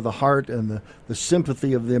the heart and the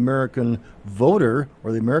sympathy of the American voter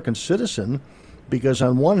or the American citizen, because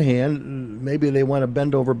on one hand, maybe they want to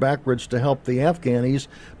bend over backwards to help the Afghanis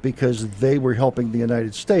because they were helping the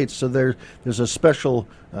United States. So there's a special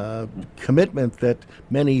commitment that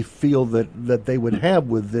many feel that they would have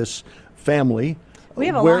with this family. We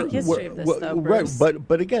have a long history of this, though, Bruce. Right,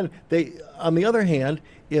 but again, they, on the other hand,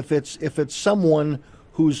 if it's someone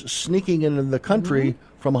who's sneaking into the country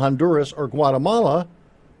from Honduras or Guatemala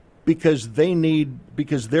because they're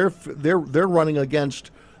running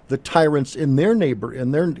against the tyrants in their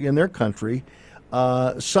in their country,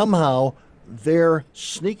 somehow they're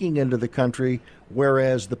sneaking into the country,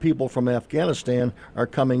 whereas the people from Afghanistan are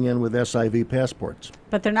coming in with SIV passports.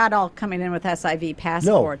 But they're not all coming in with SIV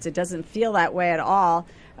passports. No. It doesn't feel that way at all.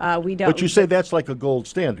 We don't. But you say that's like a gold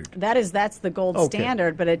standard. That's the gold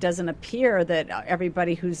standard, but it doesn't appear that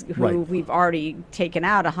everybody who we've already taken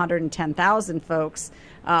out, 110,000 folks,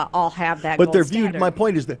 all have that gold standard. But my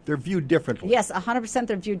point is that they're viewed differently. Yes, 100%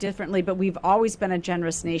 they're viewed differently, but we've always been a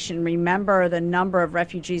generous nation. Remember the number of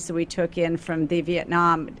refugees that we took in from the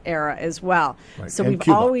Vietnam era as well. Right. So we've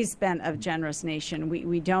always been a generous nation.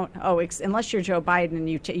 We don't, unless you're Joe Biden and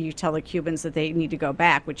you tell the Cubans that they need to go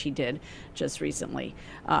back, which he did just recently,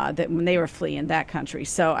 that when they were fleeing that country.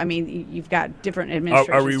 So, I mean, you've got different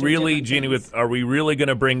administrations. Are we really, Jeannie, are we really going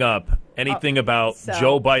to bring up anything about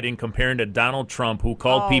Joe Biden comparing to Donald Trump, who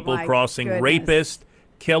called people crossing rapists,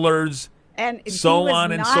 killers, and so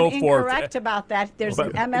on and so forth? Incorrect about that. There's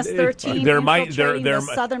MS-13 infiltrating the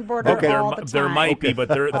southern border all the time. There might be, but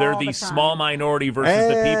they're the small minority versus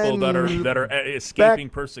the people that are escaping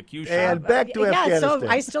persecution. And back to Afghanistan. So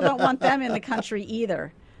I still don't want them in the country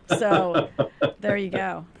either. So there you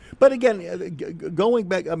go. But again, going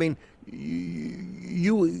back, I mean,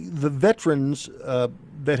 the veterans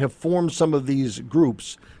that have formed some of these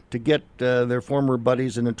groups to get their former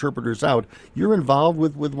buddies and interpreters out, you're involved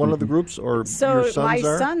with one of the groups, or your sons are? My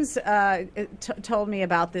sons told me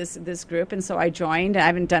about this group, and so I joined. I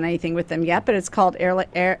haven't done anything with them yet, but it's called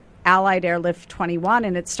Allied Airlift 21,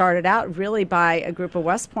 and it started out really by a group of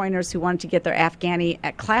West Pointers who wanted to get their Afghani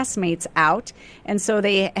classmates out, and so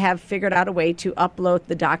they have figured out a way to upload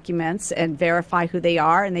the documents and verify who they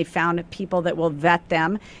are, and they found people that will vet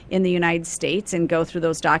them in the United States and go through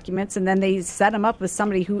those documents, and then they set them up with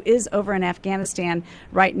somebody who is over in Afghanistan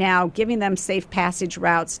right now, giving them safe passage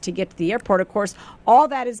routes to get to the airport. Of course, all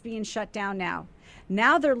that is being shut down now.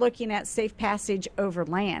 Now they're looking at safe passage over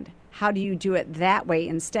land. How do you do it that way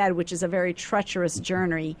instead, which is a very treacherous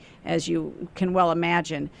journey, as you can well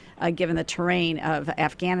imagine, given the terrain of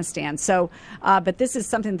Afghanistan. So, but this is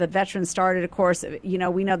something the veterans started, of course. You know,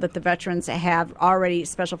 we know that the veterans have already,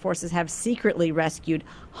 Special Forces have secretly rescued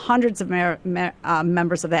hundreds of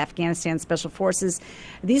members of the Afghanistan Special Forces.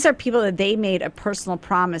 These are people that they made a personal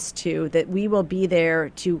promise to, that we will be there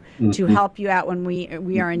to help you out when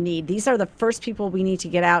we are in need. These are the first people we need to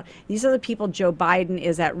get out. These are the people Joe Biden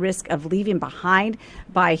is at risk of leaving behind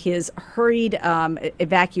by his hurried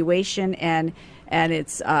evacuation, and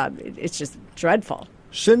it's just dreadful.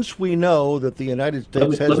 Since we know that the United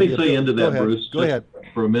States has... Let me say into that, Bruce, go ahead.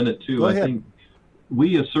 For a minute, too. I think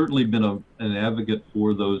we have certainly been an advocate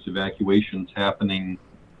for those evacuations happening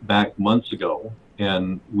back months ago,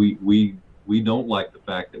 and we don't like the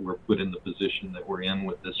fact that we're put in the position that we're in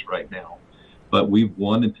with this right now. But we've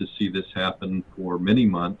wanted to see this happen for many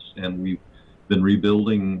months, and we've been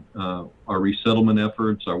rebuilding our resettlement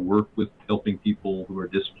efforts, our work with helping people who are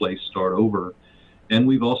displaced start over. And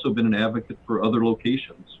we've also been an advocate for other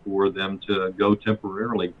locations for them to go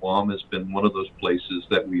temporarily. Guam has been one of those places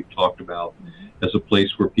that we've talked about as a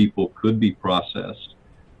place where people could be processed.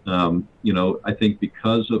 You know, I think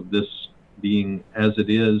because of this being as it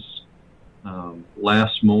is,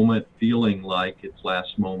 last moment, feeling like it's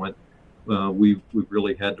last moment, we've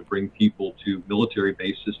really had to bring people to military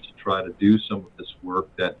bases to try to do some of this work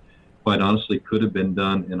that, quite honestly, could have been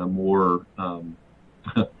done in a more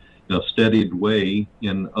steadied way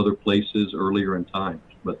in other places earlier in time.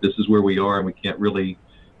 But this is where we are, and we can't really,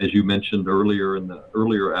 as you mentioned earlier in the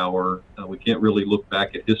earlier hour, we can't really look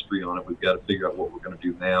back at history on it. We've got to figure out what we're going to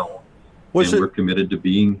do now. We're committed to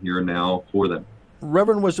being here now for them.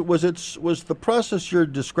 Reverend, was the process you're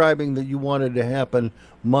describing that you wanted to happen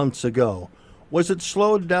months ago? Was it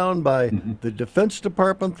slowed down by the Defense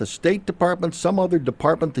Department, the State Department, some other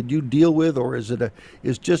department that you deal with, or is it a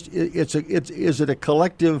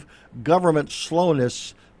collective government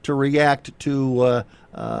slowness to react to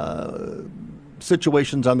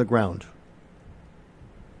situations on the ground?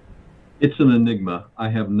 It's an enigma. I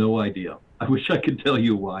have no idea. I wish I could tell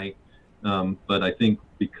you why, but I think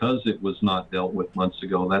because it was not dealt with months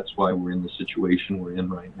ago, that's why we're in the situation we're in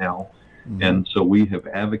right now. Mm-hmm. And so we have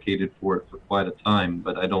advocated for it for quite a time,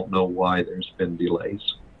 but I don't know why there's been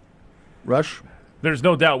delays. Rush? There's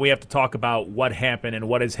no doubt we have to talk about what happened and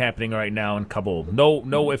what is happening right now in Kabul.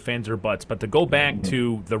 No ifs, ands, or buts. But to go back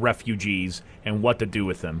to the refugees and what to do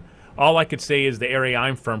with them, all I could say is the area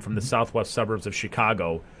I'm from the southwest suburbs of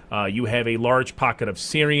Chicago, you have a large pocket of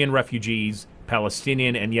Syrian refugees,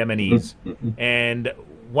 Palestinian, and Yemenis. And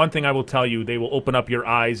one thing I will tell you, they will open up your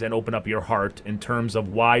eyes and open up your heart in terms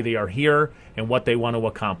of why they are here and what they want to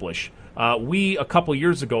accomplish. We, a couple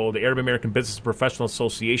years ago, the Arab American Business and Professional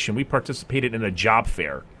Association, we participated in a job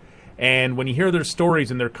fair. And when you hear their stories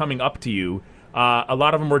and they're coming up to you, a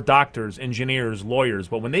lot of them were doctors, engineers, lawyers.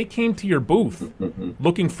 But when they came to your booth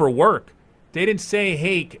looking for work, they didn't say,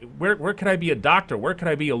 hey, where could I be a doctor? Where could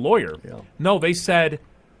I be a lawyer? Yeah. No, they said,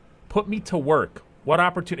 put me to work. What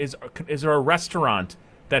opportunity? Is there a restaurant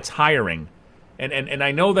that's hiring? And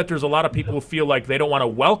I know that there's a lot of people who feel like they don't want to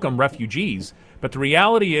welcome refugees, but the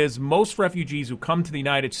reality is most refugees who come to the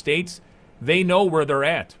United States, they know where they're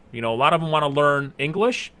at. You know, a lot of them want to learn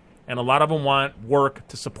English, and a lot of them want work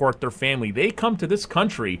to support their family. They come to this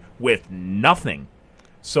country with nothing.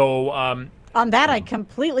 So on that, I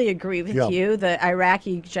completely agree with you. The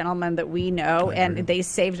Iraqi gentleman that we know, and they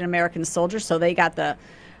saved an American soldier, so they got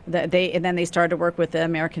and then they started to work with the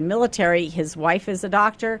American military. His wife is a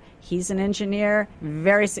doctor. He's an engineer.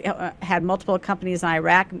 Had multiple companies in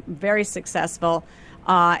Iraq. Very successful.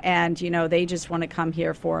 And, they just want to come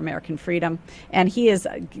here for American freedom. And he is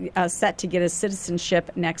set to get his citizenship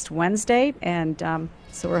next Wednesday. And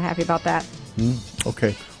so we're happy about that.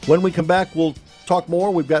 Okay. When we come back, we'll talk more.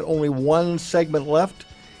 We've got only one segment left.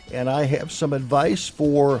 And I have some advice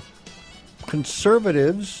for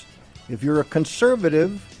conservatives. If you're a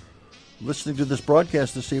conservative listening to this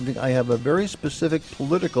broadcast this evening, I have a very specific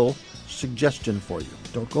political suggestion for you.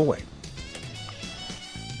 Don't go away.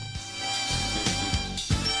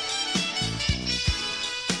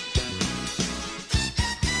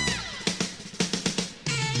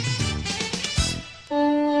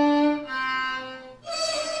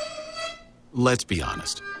 Let's be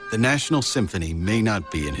honest. The National Symphony may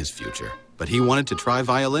not be in his future, but he wanted to try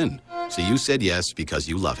violin. So you said yes because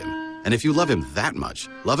you love him. And if you love him that much,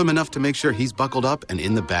 love him enough to make sure he's buckled up and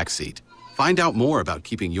in the back seat. Find out more about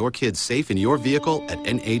keeping your kids safe in your vehicle at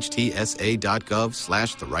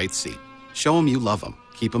nhtsa.gov/the-right-seat. Show him you love him.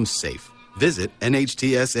 Keep him safe. Visit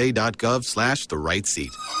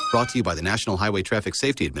nhtsa.gov/the-right-seat. Brought to you by the National Highway Traffic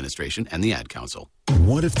Safety Administration and the Ad Council.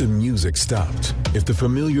 What if the music stopped? If the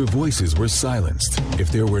familiar voices were silenced?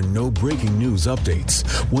 If there were no breaking news updates?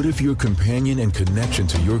 What if your companion and connection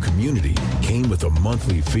to your community came with a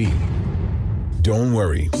monthly fee? Don't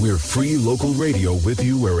worry, we're free local radio with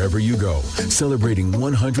you wherever you go, celebrating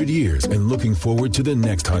 100 years and looking forward to the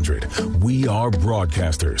next 100. We are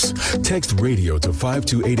broadcasters. Text radio to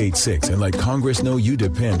 52886 and let Congress know you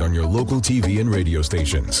depend on your local TV and radio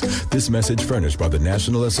stations. This message furnished by the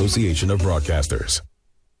National Association of Broadcasters.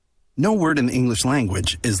 No word in the English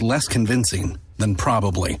language is less convincing than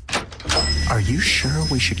probably. Are you sure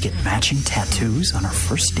we should get matching tattoos on our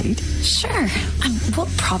first date? Sure. We'll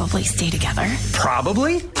probably stay together.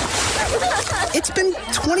 Probably? It's been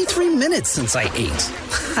 23 minutes since I ate.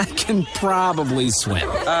 I can probably swim.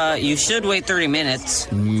 You should wait 30 minutes.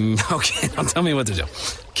 Okay, now tell me what to do.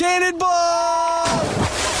 Cannonball!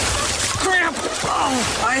 Cramp!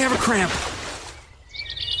 Oh, I have a cramp.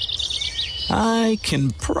 I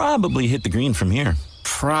can probably hit the green from here.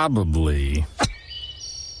 Probably.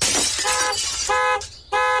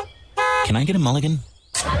 Can I get a mulligan?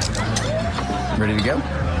 Ready to go?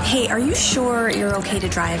 Hey, are you sure you're okay to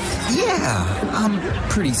drive? Yeah, I'm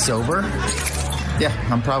pretty sober. Yeah,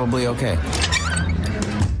 I'm probably okay.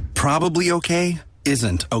 Probably okay?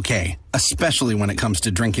 isn't okay, especially when it comes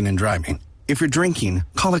to drinking and driving. If you're drinking,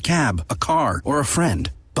 call a cab, a car, or a friend.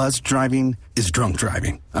 Buzzed driving is drunk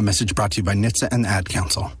driving. A message brought to you by NHTSA and the Ad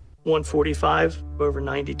Council. 145 over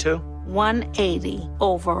 92. 180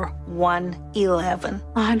 over 111.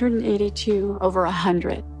 182 over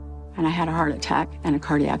 100. And I had a heart attack and a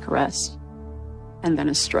cardiac arrest. And then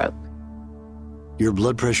a stroke. Your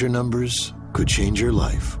blood pressure numbers could change your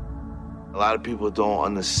life. A lot of people don't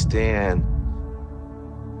understand,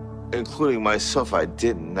 including myself, I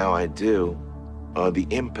didn't, now I do, the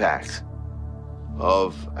impact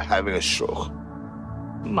of having a stroke.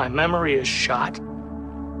 My memory is shot.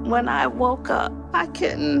 When I woke up, I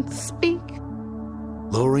couldn't speak.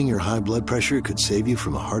 Lowering your high blood pressure could save you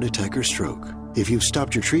from a heart attack or stroke. If you've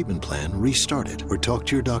stopped your treatment plan, restart it or talk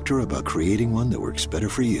to your doctor about creating one that works better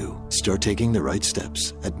for you. Start taking the right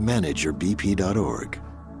steps at manageyourbp.org.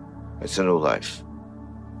 It's a new life,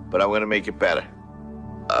 but I'm going to make it better.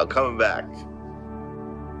 I'm coming back.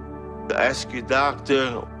 Ask your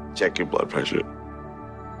doctor, check your blood pressure.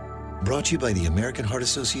 Brought to you by the American Heart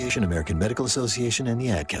Association, American Medical Association, and the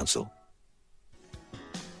Ad Council.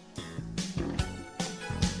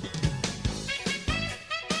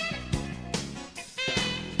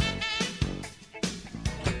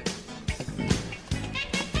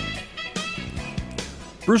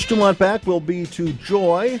 Bruce Dumont back will be to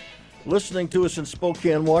Joy, listening to us in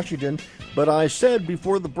Spokane, Washington. But I said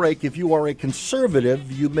before the break, if you are a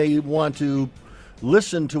conservative, you may want to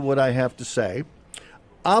listen to what I have to say.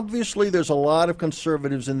 Obviously, there's a lot of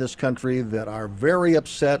conservatives in this country that are very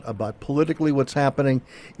upset about politically what's happening.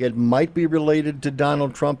 It might be related to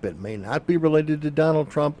Donald Trump. It may not be related to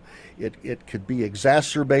Donald Trump. It could be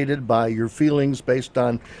exacerbated by your feelings based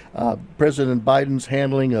on President Biden's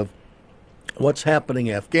handling of what's happening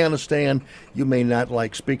in Afghanistan. You may not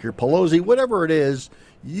like Speaker Pelosi. Whatever it is,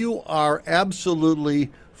 you are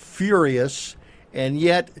absolutely furious, and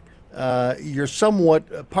yet you're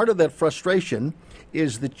somewhat part of that frustration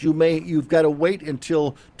is that you've got to wait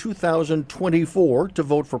until 2024 to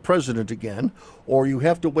vote for president again, or you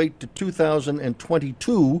have to wait to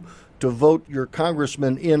 2022 to vote your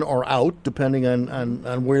congressman in or out, depending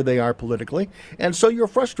on where they are politically. And so you're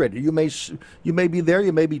frustrated. You may be there,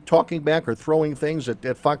 you may be talking back or throwing things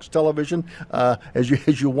at Fox Television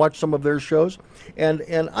as you watch some of their shows.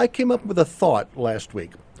 And I came up with a thought last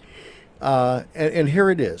week, and here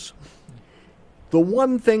it is. The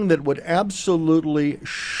one thing that would absolutely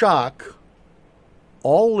shock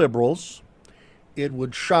all liberals, it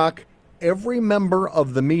would shock every member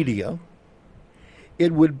of the media,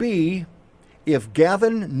 it would be if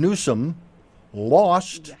Gavin Newsom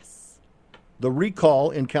lost the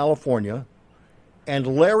recall in California and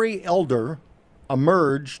Larry Elder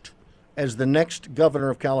emerged as the next governor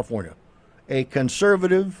of California, a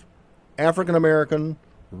conservative African-American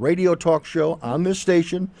radio talk show on this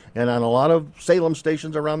station and on a lot of Salem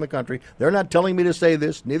stations around the country. They're not telling me to say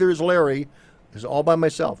this. Neither is Larry. It's all by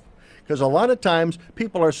myself. Because a lot of times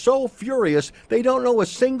people are so furious, they don't know a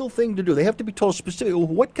single thing to do. They have to be told specifically,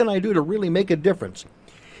 what can I do to really make a difference?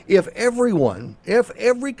 If every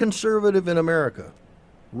conservative in America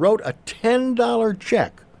wrote a $10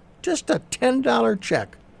 check, just a $10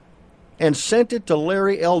 check, and sent it to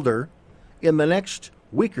Larry Elder in the next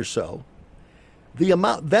week or so,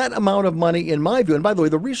 that amount of money, in my view, and by the way,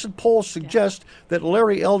 the recent polls suggest that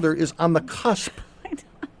Larry Elder is on the cusp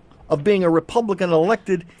of being a Republican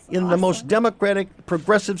elected in the most democratic,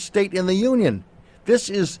 progressive state in the union. This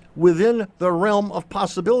is within the realm of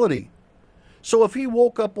possibility. So if he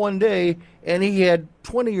woke up one day and he had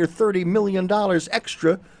 $20 or $30 million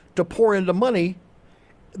extra to pour into money,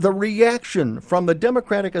 the reaction from the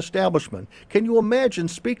Democratic establishment, can you imagine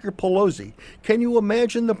Speaker Pelosi? Can you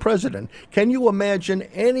imagine the president? Can you imagine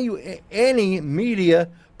any media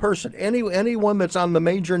person, anyone that's on the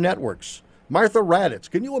major networks? Martha Raddatz,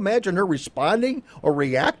 can you imagine her responding or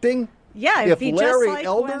reacting? Yeah, it'd be Larry just like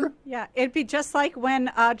Elder? it'd be just like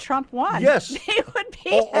when Trump won. Yes. It would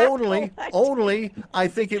be only I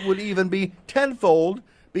think it would even be tenfold,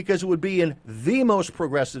 because it would be in the most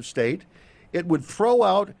progressive state. It would throw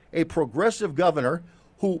out a progressive governor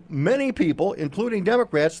who many people, including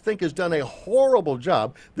Democrats, think has done a horrible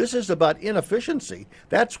job. This is about inefficiency.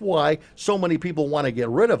 That's why so many people want to get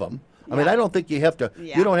rid of him. I mean, I don't think you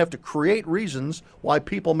don't have to create reasons why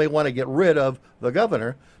people may want to get rid of the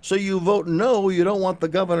governor. So you vote no, you don't want the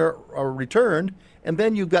governor returned, and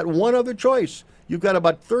then you've got one other choice. You've got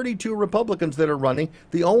about 32 Republicans that are running.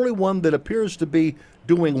 The only one that appears to be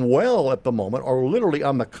doing well at the moment, or literally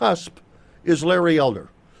on the cusp, is Larry Elder.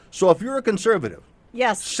 So if you're a conservative,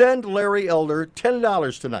 yes, send Larry Elder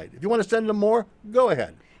 $10 tonight. If you want to send him more, go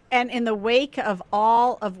ahead. And in the wake of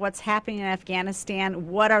all of what's happening in Afghanistan,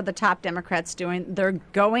 what are the top Democrats doing? They're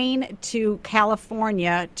going to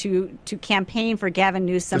California to campaign for Gavin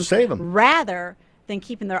Newsom to save him, rather than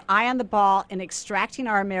keeping their eye on the ball and extracting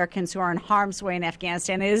our Americans who are in harm's way in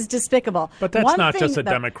Afghanistan. It is despicable. But that's not just a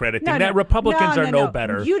Democratic thing. That Republicans are no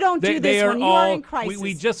better. You don't do this when you are in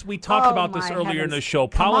crisis. We talked about this earlier in the show.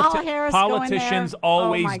 Politicians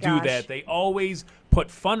always do that. They always put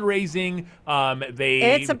fundraising.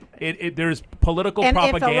 There's political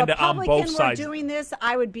propaganda on both sides. If a Republican were doing this,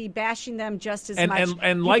 I would be bashing them just as much.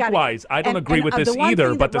 And likewise, I don't agree with this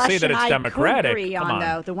either. But to say that it's Democratic, come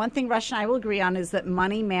on. The one thing Rush and I will agree on is that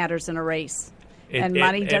money matters in a race, and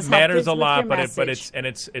money does it matters help a lot. But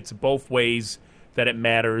it's both ways that it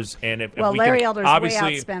matters. And if we Larry can, Elder's obviously,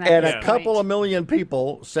 way outspent and a couple of million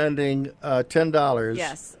people sending $10.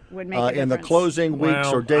 Yes. Would make in the closing weeks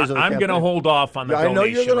or days of the I'm campaign. going to hold off on the donation. I know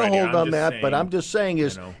you're going to hold on that, saying, but I'm just saying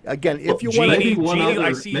is, again, if you want to...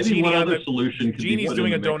 I see maybe one other solution could Jeannie's be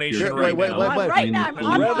doing a donation right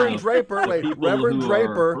now. Reverend Draper,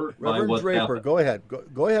 go ahead.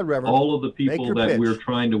 Go ahead, Reverend. All of the people that we're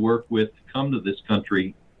trying to work with to come to this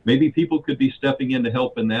country, maybe people could be stepping in to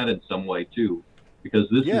help in that in some way, too. Because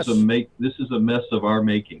this is a mess of our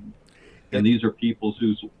making. And these are people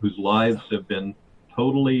whose lives have been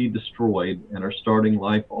totally destroyed and are starting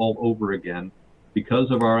life all over again because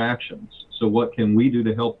of our actions. So what can we do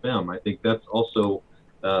to help them? I think that's also,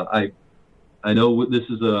 I know this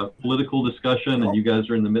is a political discussion and you guys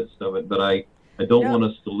are in the midst of it, but I don't want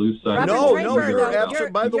us to lose sight. No, you're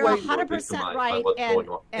absolutely. By the way, 100% right.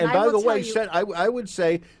 And by the way, I would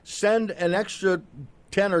say send an extra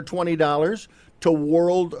 $10 or $20 to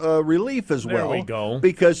World Relief as well. There we go.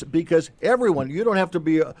 Because everyone, you don't have to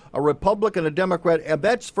be a Republican, a Democrat, and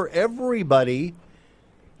that's for everybody.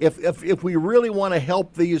 If we really want to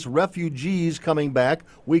help these refugees coming back,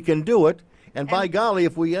 we can do it. And by golly,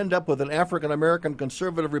 if we end up with an African-American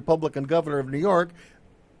conservative Republican governor of New York,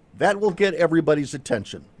 that will get everybody's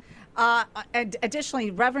attention.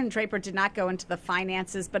 Additionally, Reverend Draper did not go into the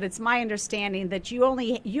finances, but it's my understanding that you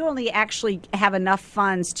only actually have enough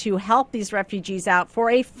funds to help these refugees out for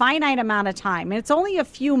a finite amount of time. And it's only a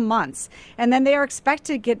few months. And then they are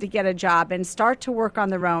expected to get a job and start to work on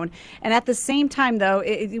their own. And at the same time, though,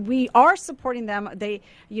 we are supporting them.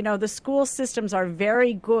 The school systems are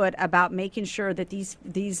very good about making sure that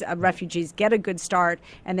these refugees get a good start,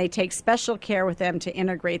 and they take special care with them to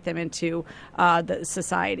integrate them into the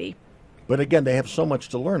society. But again, they have so much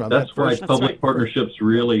to learn on that. That's why public partnerships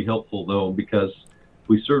really helpful, though, because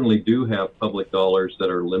we certainly do have public dollars that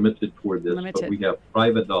are limited toward this, but we have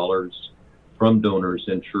private dollars from donors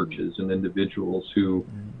and churches and individuals who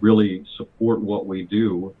really support what we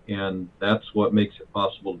do, and that's what makes it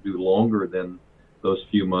possible to do longer than those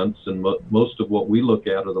few months. And most of what we look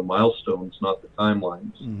at are the milestones, not the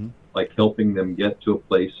timelines, like helping them get to a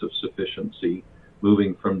place of sufficiency,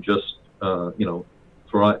 moving from just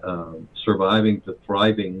surviving to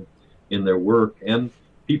thriving in their work. And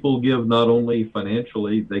people give not only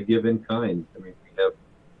financially, they give in kind. I mean, we have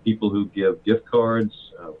people who give gift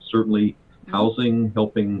cards, certainly housing,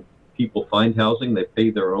 helping people find housing. They pay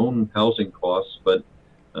their own housing costs, but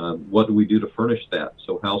what do we do to furnish that?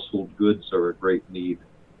 So household goods are a great need.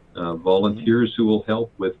 Volunteers who will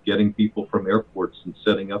help with getting people from airports and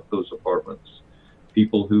setting up those apartments.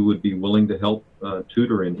 People who would be willing to help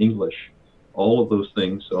tutor in English. All of those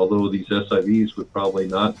things, although these SIVs would probably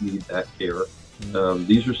not need that care.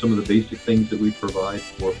 These are some of the basic things that we provide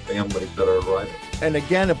for families that are arriving. And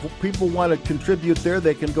again, if people want to contribute there,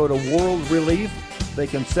 they can go to World Relief. They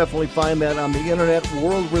can definitely find that on the internet.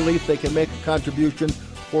 World Relief, they can make a contribution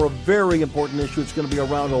for a very important issue. It's going to be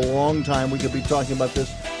around a long time. We could be talking about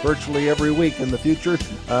this virtually every week in the future.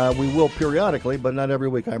 We will periodically, but not every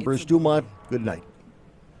week. I'm Bruce Dumont. Good night.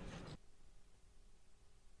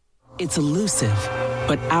 It's elusive,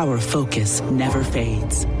 but our focus never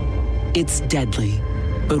fades. It's deadly,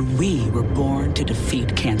 but we were born to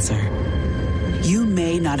defeat cancer. You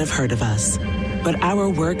may not have heard of us, but our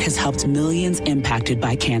work has helped millions impacted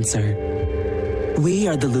by cancer. We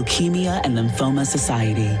are the Leukemia and Lymphoma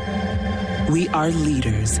Society. We are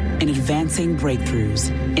leaders in advancing breakthroughs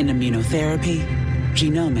in immunotherapy,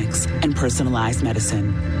 genomics, and personalized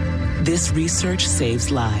medicine. This research saves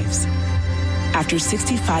lives. After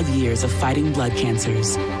 65 years of fighting blood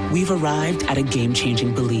cancers, we've arrived at a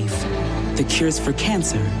game-changing belief. The cures for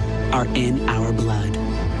cancer are in our blood.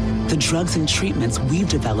 The drugs and treatments we've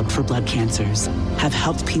developed for blood cancers have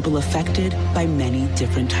helped people affected by many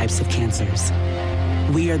different types of cancers.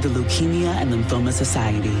 We are the Leukemia and Lymphoma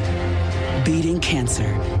Society. Beating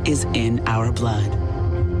cancer is in our blood.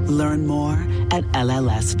 Learn more at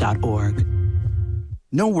LLS.org.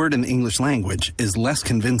 No word in the English language is less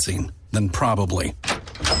convincing than probably.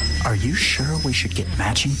 Are you sure we should get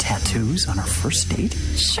matching tattoos on our first date?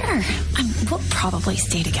 Sure. We'll probably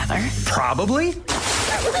stay together. Probably?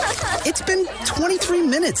 It's been 23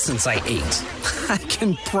 minutes since I ate. I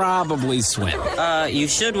can probably swim. You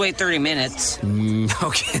should wait 30 minutes.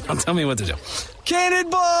 Okay, now tell me what to do.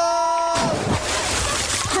 Cannonball!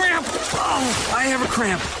 Cramp! Oh, I have a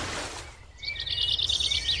cramp.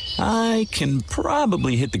 I can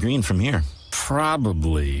probably hit the green from here.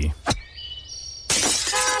 Probably.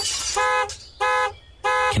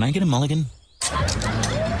 Can I get a mulligan?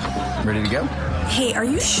 Ready to go? Hey, are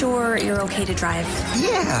you sure you're okay to drive?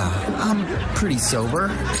 Yeah, I'm pretty sober.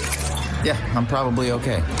 Yeah, I'm probably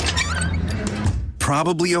okay.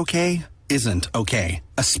 Probably okay isn't okay,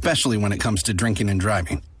 especially when it comes to drinking and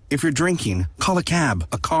driving. If you're drinking, call a cab,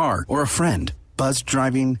 a car, or a friend. Buzzed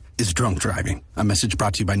driving is drunk driving. A message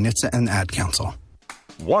brought to you by NHTSA and the Ad Council.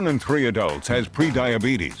 1 in 3 adults has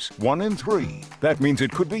prediabetes. 1 in 3. That means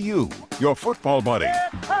it could be you, your football buddy,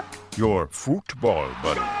 your football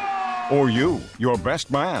buddy, or you, your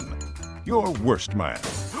best man, your worst man,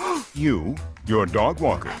 you, your dog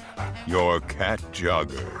walker, your cat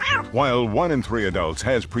jogger. While 1 in 3 adults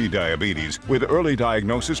has prediabetes, with early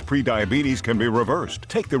diagnosis, prediabetes can be reversed.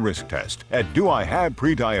 Take the risk test at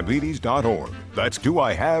doihaveprediabetes.org. That's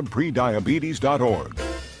doihaveprediabetes.org.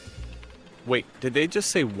 Wait, did they just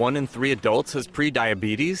say 1 in 3 adults has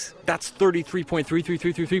prediabetes? That's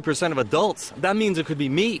 33.33333% of adults. That means it could be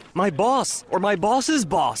me, my boss, or my boss's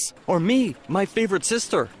boss, or me, my favorite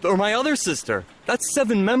sister, or my other sister. That's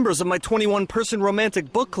 7 members of my 21-person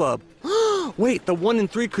romantic book club. Wait, the 1 in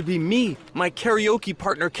 3 could be me, my karaoke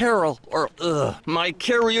partner Carol, or my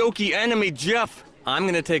karaoke enemy Jeff. I'm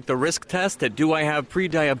gonna take the risk test at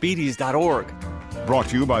doihaveprediabetes.org. Brought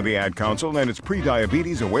to you by the Ad Council and its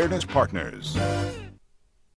Prediabetes Awareness Partners.